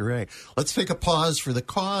 Nobody cares. You're right. Let's take a pause for the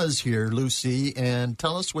cause here, Lucy, and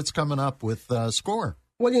tell us what's coming up with SCORE.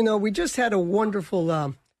 Well, we just had a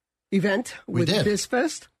wonderful event with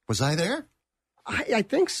BizFest. Was I there? I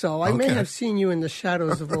think so. I may have seen you in the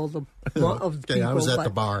shadows of all the people. I was at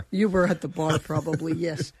the bar. You were at the bar, probably,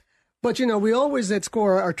 yes. But, we always at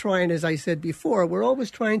SCORE are trying, as I said before, we're always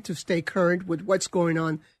trying to stay current with what's going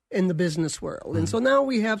on in the business world. And so now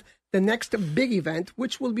we have the next big event,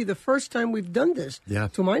 which will be the first time we've done this,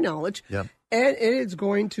 to my knowledge. Yep. And it is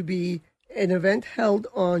going to be an event held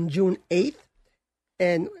on June 8th.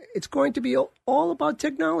 And it's going to be all about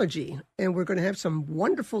technology. And we're going to have some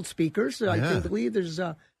wonderful speakers. I can believe there's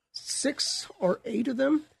 6 or 8 of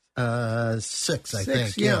them. 6, I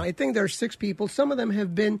think. Yeah, I think there are 6 people. Some of them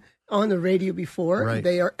have been on the radio before. Right.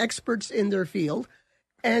 They are experts in their field.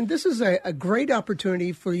 And this is a great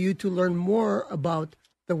opportunity for you to learn more about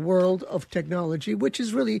the world of technology, which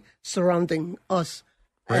is really surrounding us.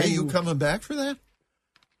 Are you coming back for that?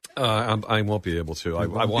 I won't be able to. I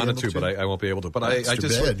wanted to, but I won't be able to. But I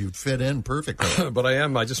just bad. You'd fit in perfectly. But I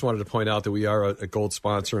am. I just wanted to point out that we are a gold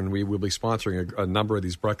sponsor, and we will be sponsoring a number of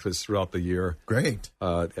these breakfasts throughout the year. Great.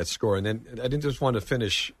 At SCORE. And then I didn't just want to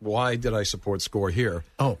finish. Why did I support SCORE here?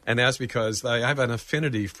 Oh, and that's because I have an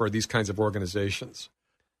affinity for these kinds of organizations.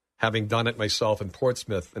 Having done it myself in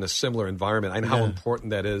Portsmouth in a similar environment, I know how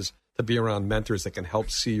important that is to be around mentors that can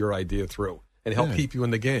help see your idea through and help keep you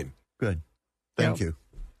in the game. Good. Thank you.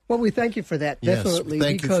 Well, we thank you for that, definitely. Yes,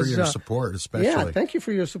 thank you for your support, especially. Yeah, thank you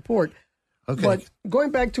for your support. Okay. But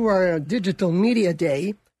going back to our Digital Media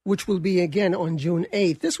Day, which will be again on June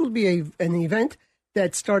 8th, this will be an event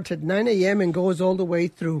that starts at 9 a.m. and goes all the way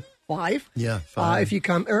through 5. Yeah, 5. If you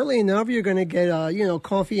come early enough, you're going to get,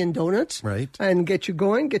 coffee and donuts. Right. And get you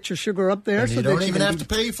going, get your sugar up there. And so you don't even have to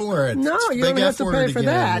pay for it. No, you don't have to pay for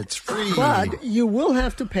that. It's free. But you will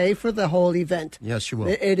have to pay for the whole event. Yes, you will.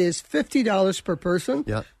 It is $50 per person.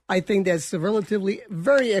 Yeah. I think that's relatively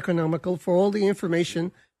very economical for all the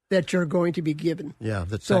information that you're going to be given. Yeah,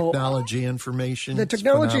 the technology information. The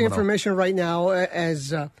technology information right now,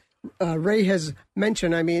 as Ray has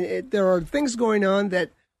mentioned, I mean, there are things going on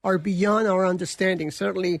that are beyond our understanding.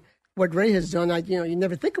 Certainly what Ray has done, you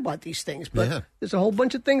never think about these things. But there's a whole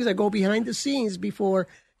bunch of things that go behind the scenes before,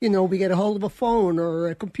 we get a hold of a phone or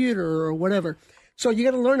a computer or whatever. So you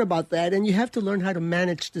got to learn about that, and you have to learn how to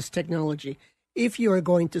manage this technology. If you are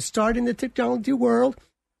going to start in the technology world,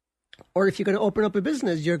 or if you're going to open up a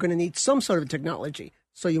business, you're going to need some sort of technology.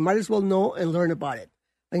 So you might as well know and learn about it,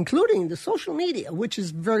 including the social media, which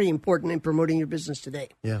is very important in promoting your business today.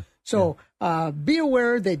 Yeah. So be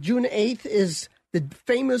aware that June 8th is the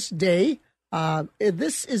famous day.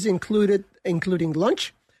 This is including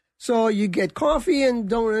lunch. So you get coffee and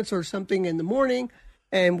donuts or something in the morning,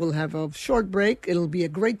 and we'll have a short break. It'll be a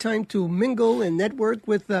great time to mingle and network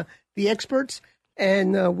with the experts,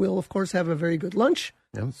 and we'll, of course, have a very good lunch.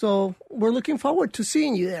 Yep. So we're looking forward to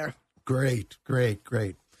seeing you there. Great. Ray,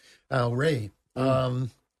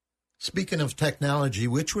 speaking of technology,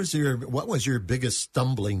 what was your biggest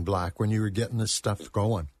stumbling block when you were getting this stuff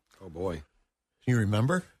going? Oh, boy. You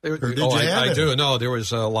remember? I do. No, there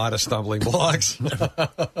was a lot of stumbling blocks.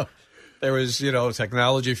 There was,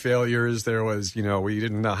 technology failures. There was, we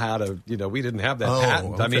didn't know how to, we didn't have that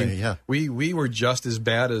patent. Okay, I mean, we were just as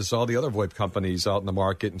bad as all the other VoIP companies out in the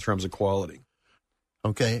market in terms of quality.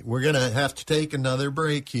 Okay, we're going to have to take another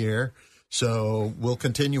break here. So we'll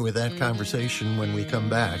continue with that conversation when we come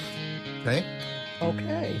back. Okay?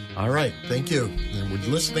 Okay. All right. Thank you. And we're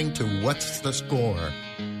listening to What's the Score?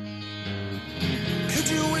 Could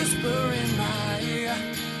you whisper in my ear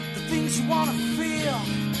the things you want to feel?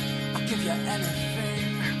 I'll give you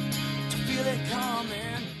anything to feel it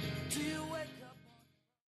coming. Do you wake up?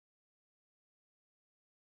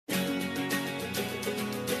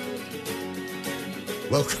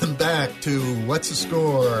 Welcome back to What's the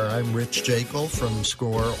Score? I'm Rich Jekyll from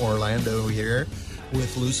Score Orlando here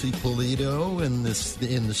with Lucy Polito in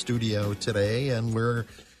the studio today, and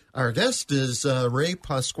our guest is Ray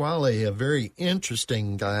Pasquale, a very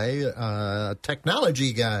interesting guy,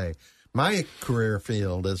 technology guy, my career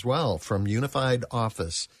field as well, from Unified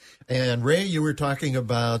Office. And Ray, you were talking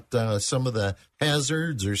about some of the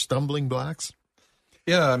hazards or stumbling blocks.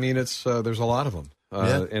 Yeah, I mean, it's there's a lot of them,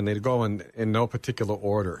 and they go in no particular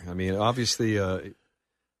order. I mean, obviously,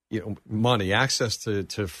 money, access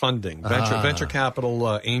to funding, venture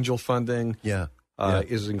capital, angel funding.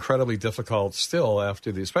 Is incredibly difficult still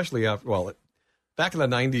especially after back in the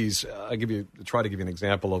 90s. Try to give you an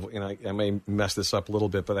example of, and I may mess this up a little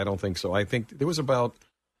bit, but I don't think so. I think there was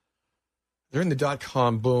during the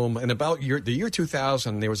 .com boom, and about the year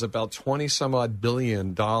 2000, there was about 20 some odd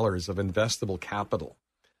billion dollars of investable capital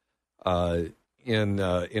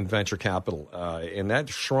in venture capital, and that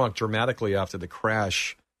shrunk dramatically after the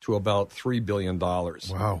crash to about $3 billion.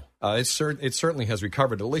 Wow. It certainly has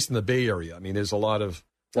recovered, at least in the Bay Area. I mean, there's a lot of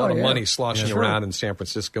money sloshing around in San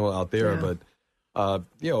Francisco out there, but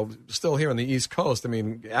still here on the East Coast, I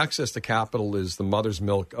mean, access to capital is the mother's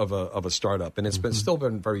milk of a startup, and it's still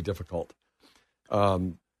been very difficult.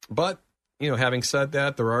 But having said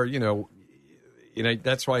that, there are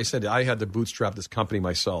that's why I said I had to bootstrap this company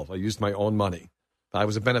myself. I used my own money. I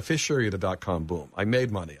was a beneficiary of the .com boom. I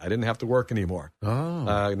made money. I didn't have to work anymore.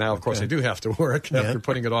 Now, of course, I do have to work after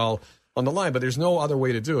putting it all on the line, but there's no other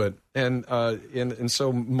way to do it. And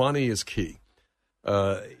so money is key.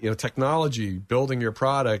 Technology, building your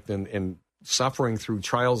product and suffering through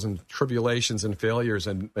trials and tribulations and failures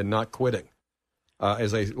and not quitting.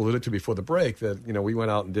 As I alluded to before the break, that we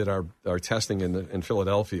went out and did our testing in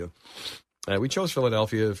Philadelphia. We chose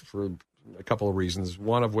Philadelphia for a couple of reasons,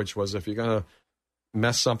 one of which was if you're going to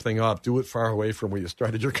mess something up, do it far away from where you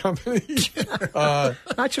started your company.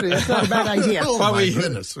 Actually, that's not a bad idea. Oh, my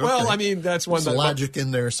goodness. Okay. Well, I mean, that's one. There's logic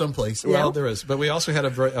in there someplace. Well, there is. But we also had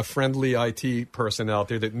a friendly IT person out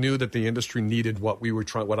there that knew that the industry needed what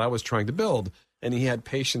I was trying to build. And he had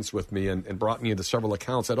patience with me and brought me into several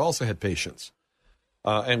accounts that also had patience.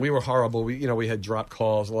 And we were horrible. We had drop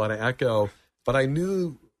calls, a lot of echo. But I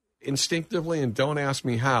knew instinctively, and don't ask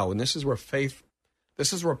me how, and this is where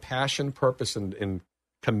passion, purpose, and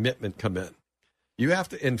commitment come in. You have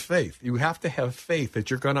to have faith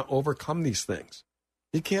that you're going to overcome these things.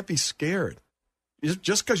 You can't be scared.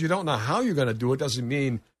 Just because you don't know how you're going to do it doesn't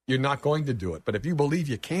mean you're not going to do it. But if you believe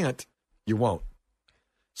you can't, you won't.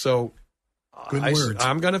 So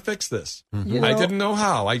I'm going to fix this. Mm-hmm. I didn't know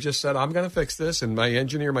how. I just said, I'm going to fix this. And my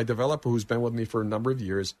engineer, my developer, who's been with me for a number of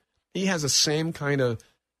years, he has the same kind of,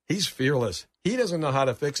 he's fearless. He doesn't know how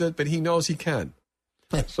to fix it, but he knows he can.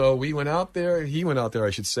 So he went out there, I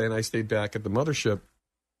should say, and I stayed back at the mothership.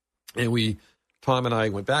 And Tom and I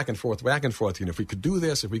went back and forth. If we could do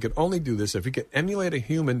this, if we could only do this, if we could emulate a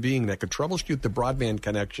human being that could troubleshoot the broadband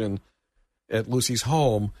connection at Lucy's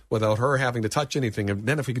home without her having to touch anything, and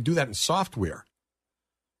then if we could do that in software,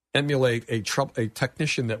 emulate a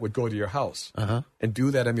technician that would go to your house and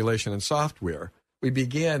do that emulation in software, we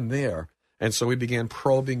began there. And so we began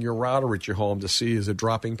probing your router at your home to see, is it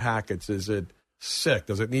dropping packets? Is it sick?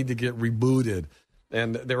 Does it need to get rebooted?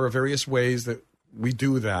 And there are various ways that we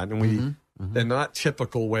do that, and they're not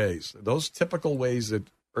typical ways. Those typical ways that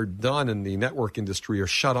are done in the network industry are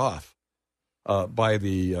shut off by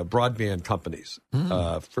the broadband companies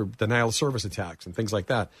for denial of service attacks and things like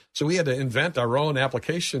that. So we had to invent our own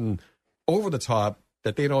application over the top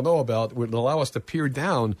that they don't know about, would allow us to peer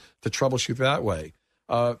down to troubleshoot that way.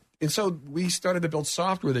 And so we started to build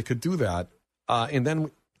software that could do that. And then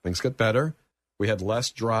things got better. We had less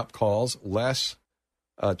drop calls, less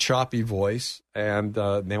choppy voice. And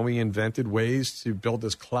then we invented ways to build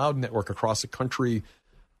this cloud network across the country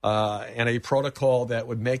and a protocol that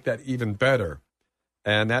would make that even better.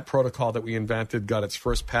 And that protocol that we invented got its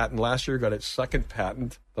first patent last year, got its second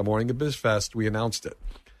patent the morning of BizFest. We announced it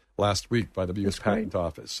last week by the U.S. Patent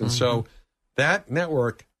Office. And so that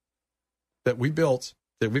network that we built,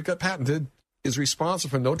 that we've got patented, is responsible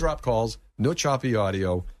for no drop calls, no choppy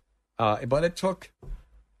audio. But it took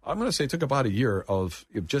I'm going to say it took about a year of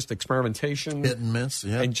just experimentation. Hit and miss,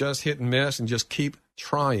 yeah. And just hit and miss and just keep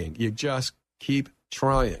trying. You just keep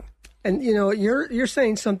trying. And, you're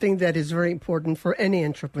saying something that is very important for any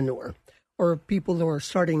entrepreneur or people who are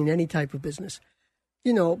starting in any type of business.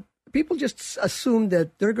 People just assume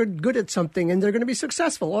that they're good at something and they're going to be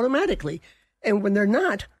successful automatically. And when they're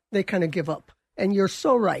not, they kind of give up. And you're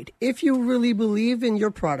so right. If you really believe in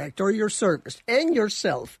your product or your service and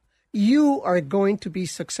yourself, you are going to be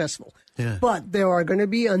successful. Yeah. But there are going to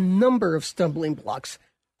be a number of stumbling blocks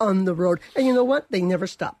on the road. And you know what? They never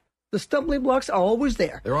stop. The stumbling blocks are always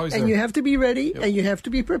there. They're always and there. You have to be ready and you have to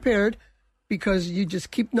be prepared because you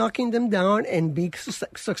just keep knocking them down and be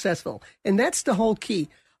successful. And that's the whole key.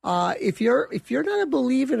 If you're not a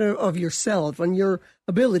believer of yourself and your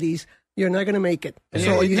abilities, you're not going to make it.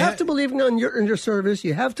 So you have to believe in your service.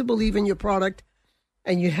 You have to believe in your product.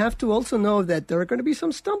 And you have to also know that there are going to be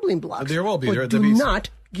some stumbling blocks. There will be. But do not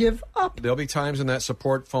give up. There'll be times when that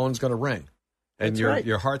support phone's going to ring. And That's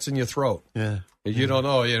your heart's in your throat. Yeah. You don't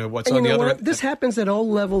know, what's And on the other what? end. This happens at all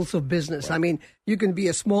levels of business. I mean, you can be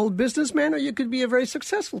a small businessman or you could be a very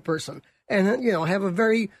successful person and, have a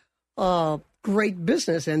very great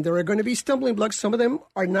business. And there are going to be stumbling blocks. Some of them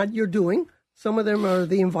are not your doing. Some of them are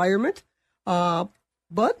the environment. But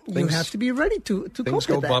you have to be ready to cope with that. Things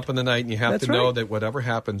go bump in the night, and you have That's to know right. that whatever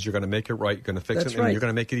happens, you're going to make it right. You're going to fix That's it, and right. you're going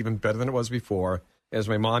to make it even better than it was before. As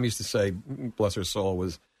my mom used to say, bless her soul,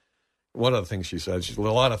 was one of the things she said. A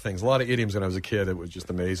lot of things, a lot of idioms when I was a kid. It was just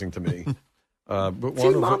amazing to me. But See,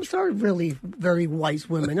 moms are really very wise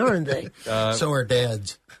women, aren't they? So are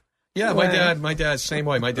dads. Yeah, Well- my dad, same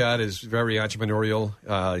way. My dad is very entrepreneurial.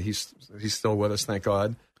 He's still with us, thank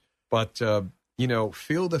God. But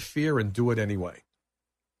feel the fear and do it anyway.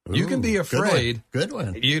 You can be Ooh, afraid. Good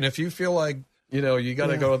one. Even if you feel like, you got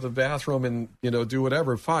to go to the bathroom and, do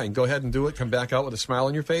whatever, fine. Go ahead and do it. Come back out with a smile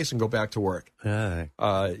on your face and go back to work. Yeah.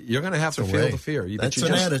 You're going to have to That's feel the way. the fear. That's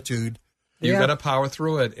an attitude. You Yeah. got to power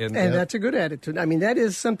through it. And that's a good attitude. I mean, that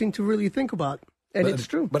is something to really think about. And it's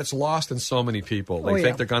true. But it's lost in so many people. They Oh, think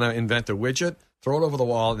yeah. they're going to invent a widget, throw it over the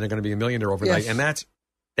wall, and they're going to be a millionaire overnight. Yes. And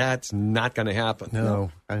that's not going to happen.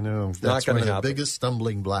 No, I know. not That's one gonna of the happen. biggest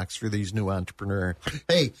stumbling blocks for these new entrepreneurs.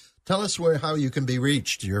 Hey, tell us how you can be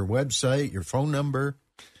reached. Your website, your phone number.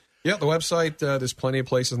 Yeah, the website, there's plenty of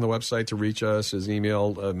places on the website to reach us. There's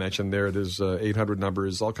email mentioned there. There's 800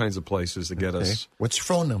 numbers, all kinds of places to get us. What's your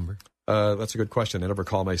phone number? That's a good question. I never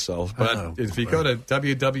call myself. But Oh, if you go to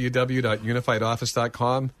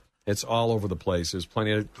www.unifiedoffice.com, it's all over the place. There's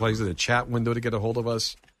plenty of places, a chat window to get a hold of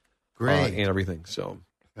us. Great. And everything. So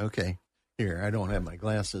Okay. Here, I don't have my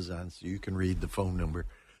glasses on, so you can read the phone number.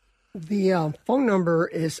 The phone number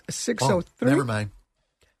is 603. Never mind.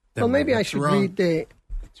 Well, maybe I That's should wrong. read the...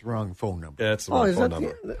 It's the wrong phone number. that's the Oh, wrong is phone that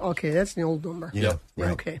number. okay? That's the old number. Yeah, Yeah,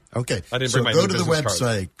 right. okay. Okay. I didn't so bring my go new to the business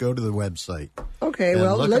website. card. Go to the website. Okay, And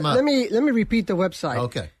well, look let 'em up. me repeat the website.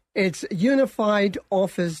 Okay. It's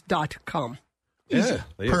unifiedoffice.com. Yeah,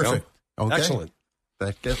 there you Perfect. go. Okay. Excellent.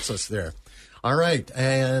 That gets us there. All right.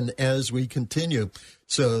 And as we continue,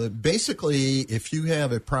 so basically, if you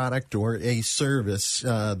have a product or a service,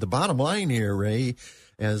 the bottom line here, Ray,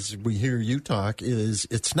 as we hear you talk, is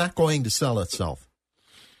it's not going to sell itself.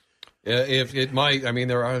 If it might, I mean,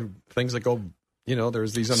 there are things that go,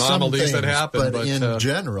 there's these Some anomalies that things, happen. But in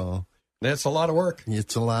general, that's a lot of work.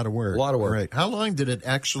 it's a lot of work. A lot of work. Right. How long did it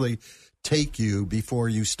actually take you before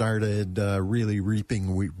you started really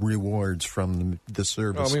reaping rewards from the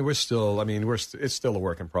service? I mean, it's still a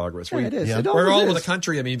work in progress. Yeah, it is. Yeah. It We're always all over is. the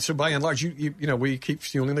country. I mean, so by and large, we keep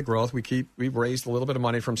fueling the growth. We've raised a little bit of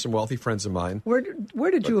money from some wealthy friends of mine Where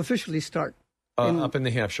did you officially start? up in New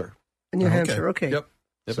Hampshire. In New Okay. Hampshire, okay. Yep.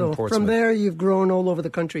 in So Portsmouth. from there, you've grown all over the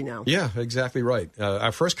country now. Yeah, exactly right.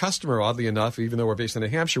 Our first customer, oddly enough, even though we're based in New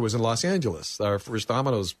Hampshire, was in Los Angeles. Our first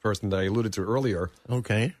Domino's person that I alluded to earlier,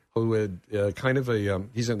 Okay. who had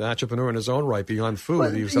he's an entrepreneur in his own right beyond food.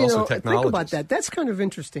 But, He was also a think technologist. about that. That's kind of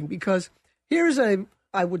interesting because here's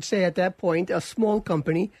I would say at that point, a small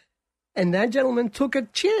company, and that gentleman took a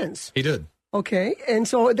chance. He did. Okay, and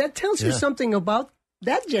so that tells you Yeah. something about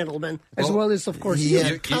that gentleman as well as, of course, He you.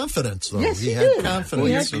 had confidence, though. Yes, he had did. confidence.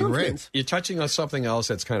 He had in Ray. confidence. You're touching on something else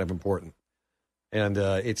that's kind of important. And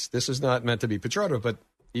this is not meant to be pejorative, but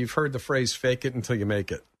you've heard the phrase "fake it until you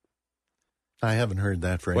make it." I haven't heard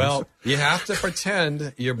that phrase. Well, you have to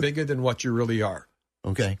pretend you're bigger than what you really are,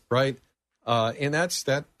 okay. right? And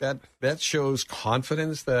that shows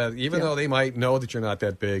confidence that even though they might know that you're not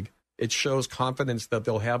that big, it shows confidence that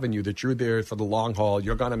they'll have in you, that you're there for the long haul,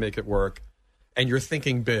 you're going to make it work, and you're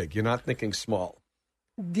thinking big. You're not thinking small.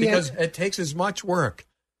 Because it takes as much work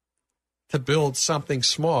to build something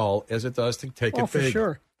small as it does to take Oh, it for big.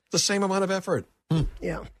 sure. the same amount of effort.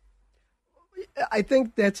 Yeah. I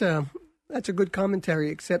think that's a good commentary,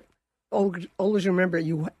 except always remember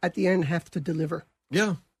you at the end have to deliver.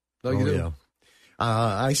 Yeah. No, you do. Yeah.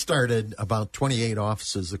 I started about 28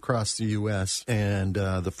 offices across the U.S., and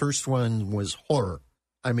the first one was horror.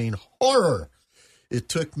 I mean, horror. It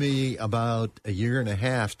took me about a year and a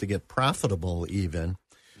half to get profitable even.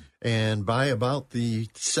 And by about the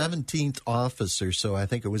 17th office or so, I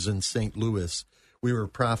think it was in St. Louis, we were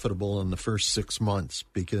profitable in the first 6 months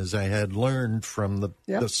because I had learned from the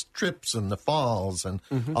trips and the falls and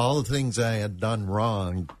all the things I had done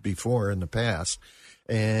wrong before in the past.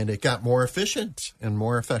 And it got more efficient and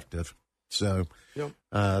more effective. So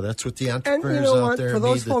that's what the entrepreneurs out there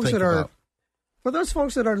need to think about. For those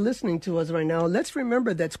folks that are listening to us right now, let's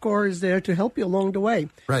remember that SCORE is there to help you along the way.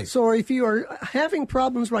 Right. So if you are having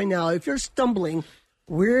problems right now, if you're stumbling,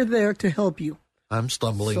 we're there to help you. I'm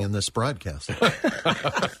stumbling in this broadcast.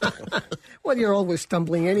 Well, you're always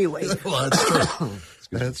stumbling anyway. Well, that's true.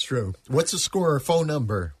 That's true. What's the SCORE phone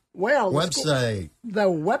number? Well, website. The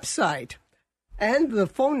website and the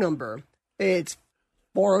phone number, it's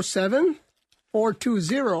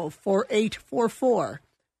 407-420-4844.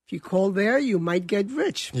 If you call there, you might get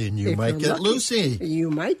Rich. And you might get Lucy.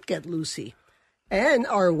 You might get Lucy. And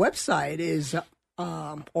our website is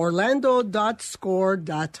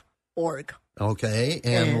orlando.score.org. Okay,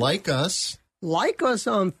 and like us. Like us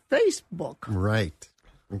on Facebook. Right.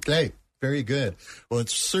 Okay, very good. Well,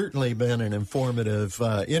 it's certainly been an informative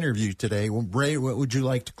interview today. Ray, what would you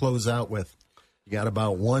like to close out with? You got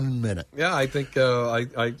about 1 minute. Yeah, I think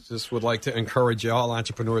I just would like to encourage all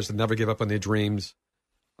entrepreneurs to never give up on their dreams.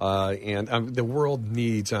 And the world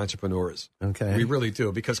needs entrepreneurs. Okay. We really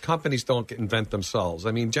do, because companies don't invent themselves.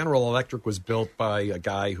 I mean, General Electric was built by a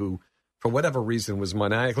guy who, for whatever reason, was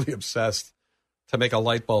maniacally obsessed to make a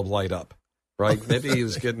light bulb light up, right? Maybe he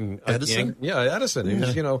was getting... Edison? Edison. He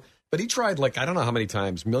was, but he tried, I don't know how many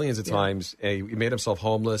times, millions of times. He made himself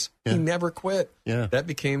homeless. Yeah. He never quit. Yeah. That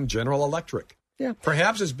became General Electric. Yeah.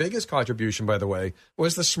 Perhaps his biggest contribution, by the way,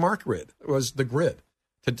 was the smart grid, was the grid.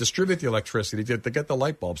 To distribute the electricity, to get the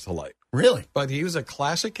light bulbs to light. Really? But he was a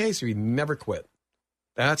classic case. He never quit.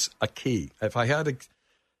 That's a key.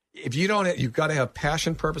 If you don't, you've got to have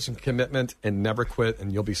passion, purpose, and commitment, and never quit,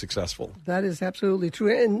 and you'll be successful. That is absolutely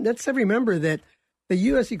true. And let's remember that the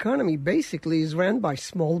U.S. economy basically is ran by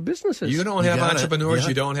small businesses. You don't have entrepreneurs.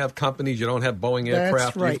 You don't have companies. You don't have Boeing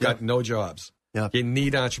aircraft. Right. You've got no jobs. Yeah. You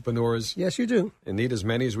need entrepreneurs. Yes, you do. You need as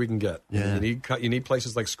many as we can get. Yeah. You need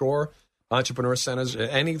places like SCORE, entrepreneur centers,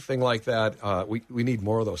 anything like that. We need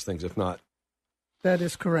more of those things, if not. That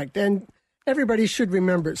is correct. And everybody should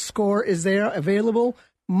remember, SCORE is there, available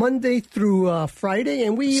Monday through Friday.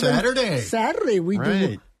 And Saturday, we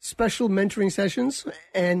do special mentoring sessions.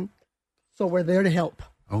 And so we're there to help.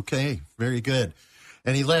 Okay, very good.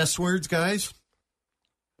 Any last words, guys?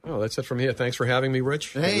 Oh, that's it from here. Thanks for having me,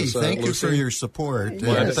 Rich. Hey, thank you for your support.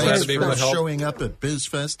 Glad thanks to be able for to help. showing up at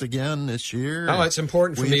BizFest again this year. Oh, it's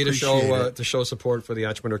important for me to show support for the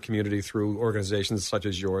entrepreneur community through organizations such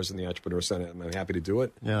as yours and the Entrepreneur Center. I'm happy to do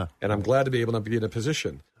it. Yeah. And I'm glad to be able to be in a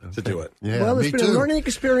position to do it. Yeah, well, it's been a learning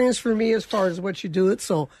experience for me as far as what you do it.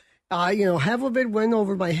 So, half of it went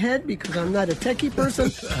over my head because I'm not a techie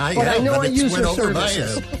person, but I know I use your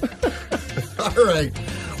services. All right.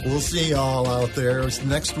 We'll see you all out there. It's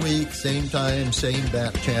next week, same time, same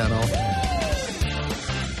bat channel.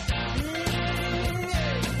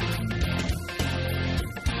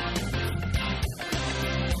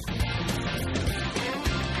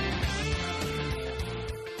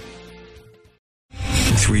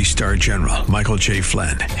 3-star General Michael J.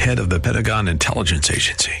 Flynn, head of the Pentagon Intelligence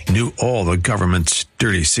Agency, knew all the government's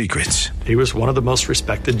dirty secrets. He was one of the most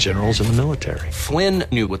respected generals in the military. Flynn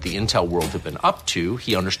knew what the intel world had been up to.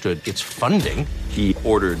 He understood its funding. He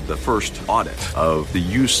ordered the first audit of the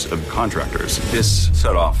use of contractors. This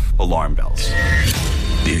set off alarm bells.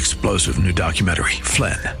 The explosive new documentary,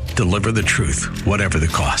 Flynn, Deliver the Truth, Whatever the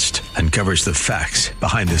Cost, uncovers the facts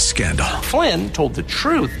behind this scandal. Flynn told the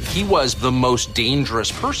truth. He was the most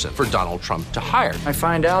dangerous person for Donald Trump to hire. I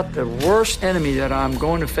find out the worst enemy that I'm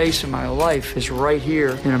going to face in my life is right here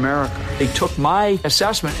in America. They took my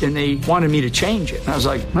assessment and they wanted me to change it. And I was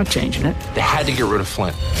like, I'm not changing it. They had to get rid of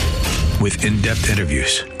Flynn. With in-depth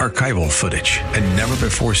interviews, archival footage, and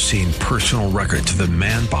never-before-seen personal records of the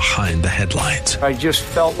man behind the headlines. I just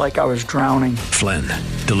felt like I was drowning. Flynn,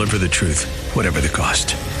 Deliver the Truth, Whatever the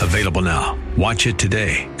Cost. Available now. Watch it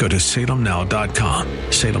today. Go to salemnow.com.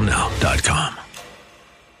 salemnow.com.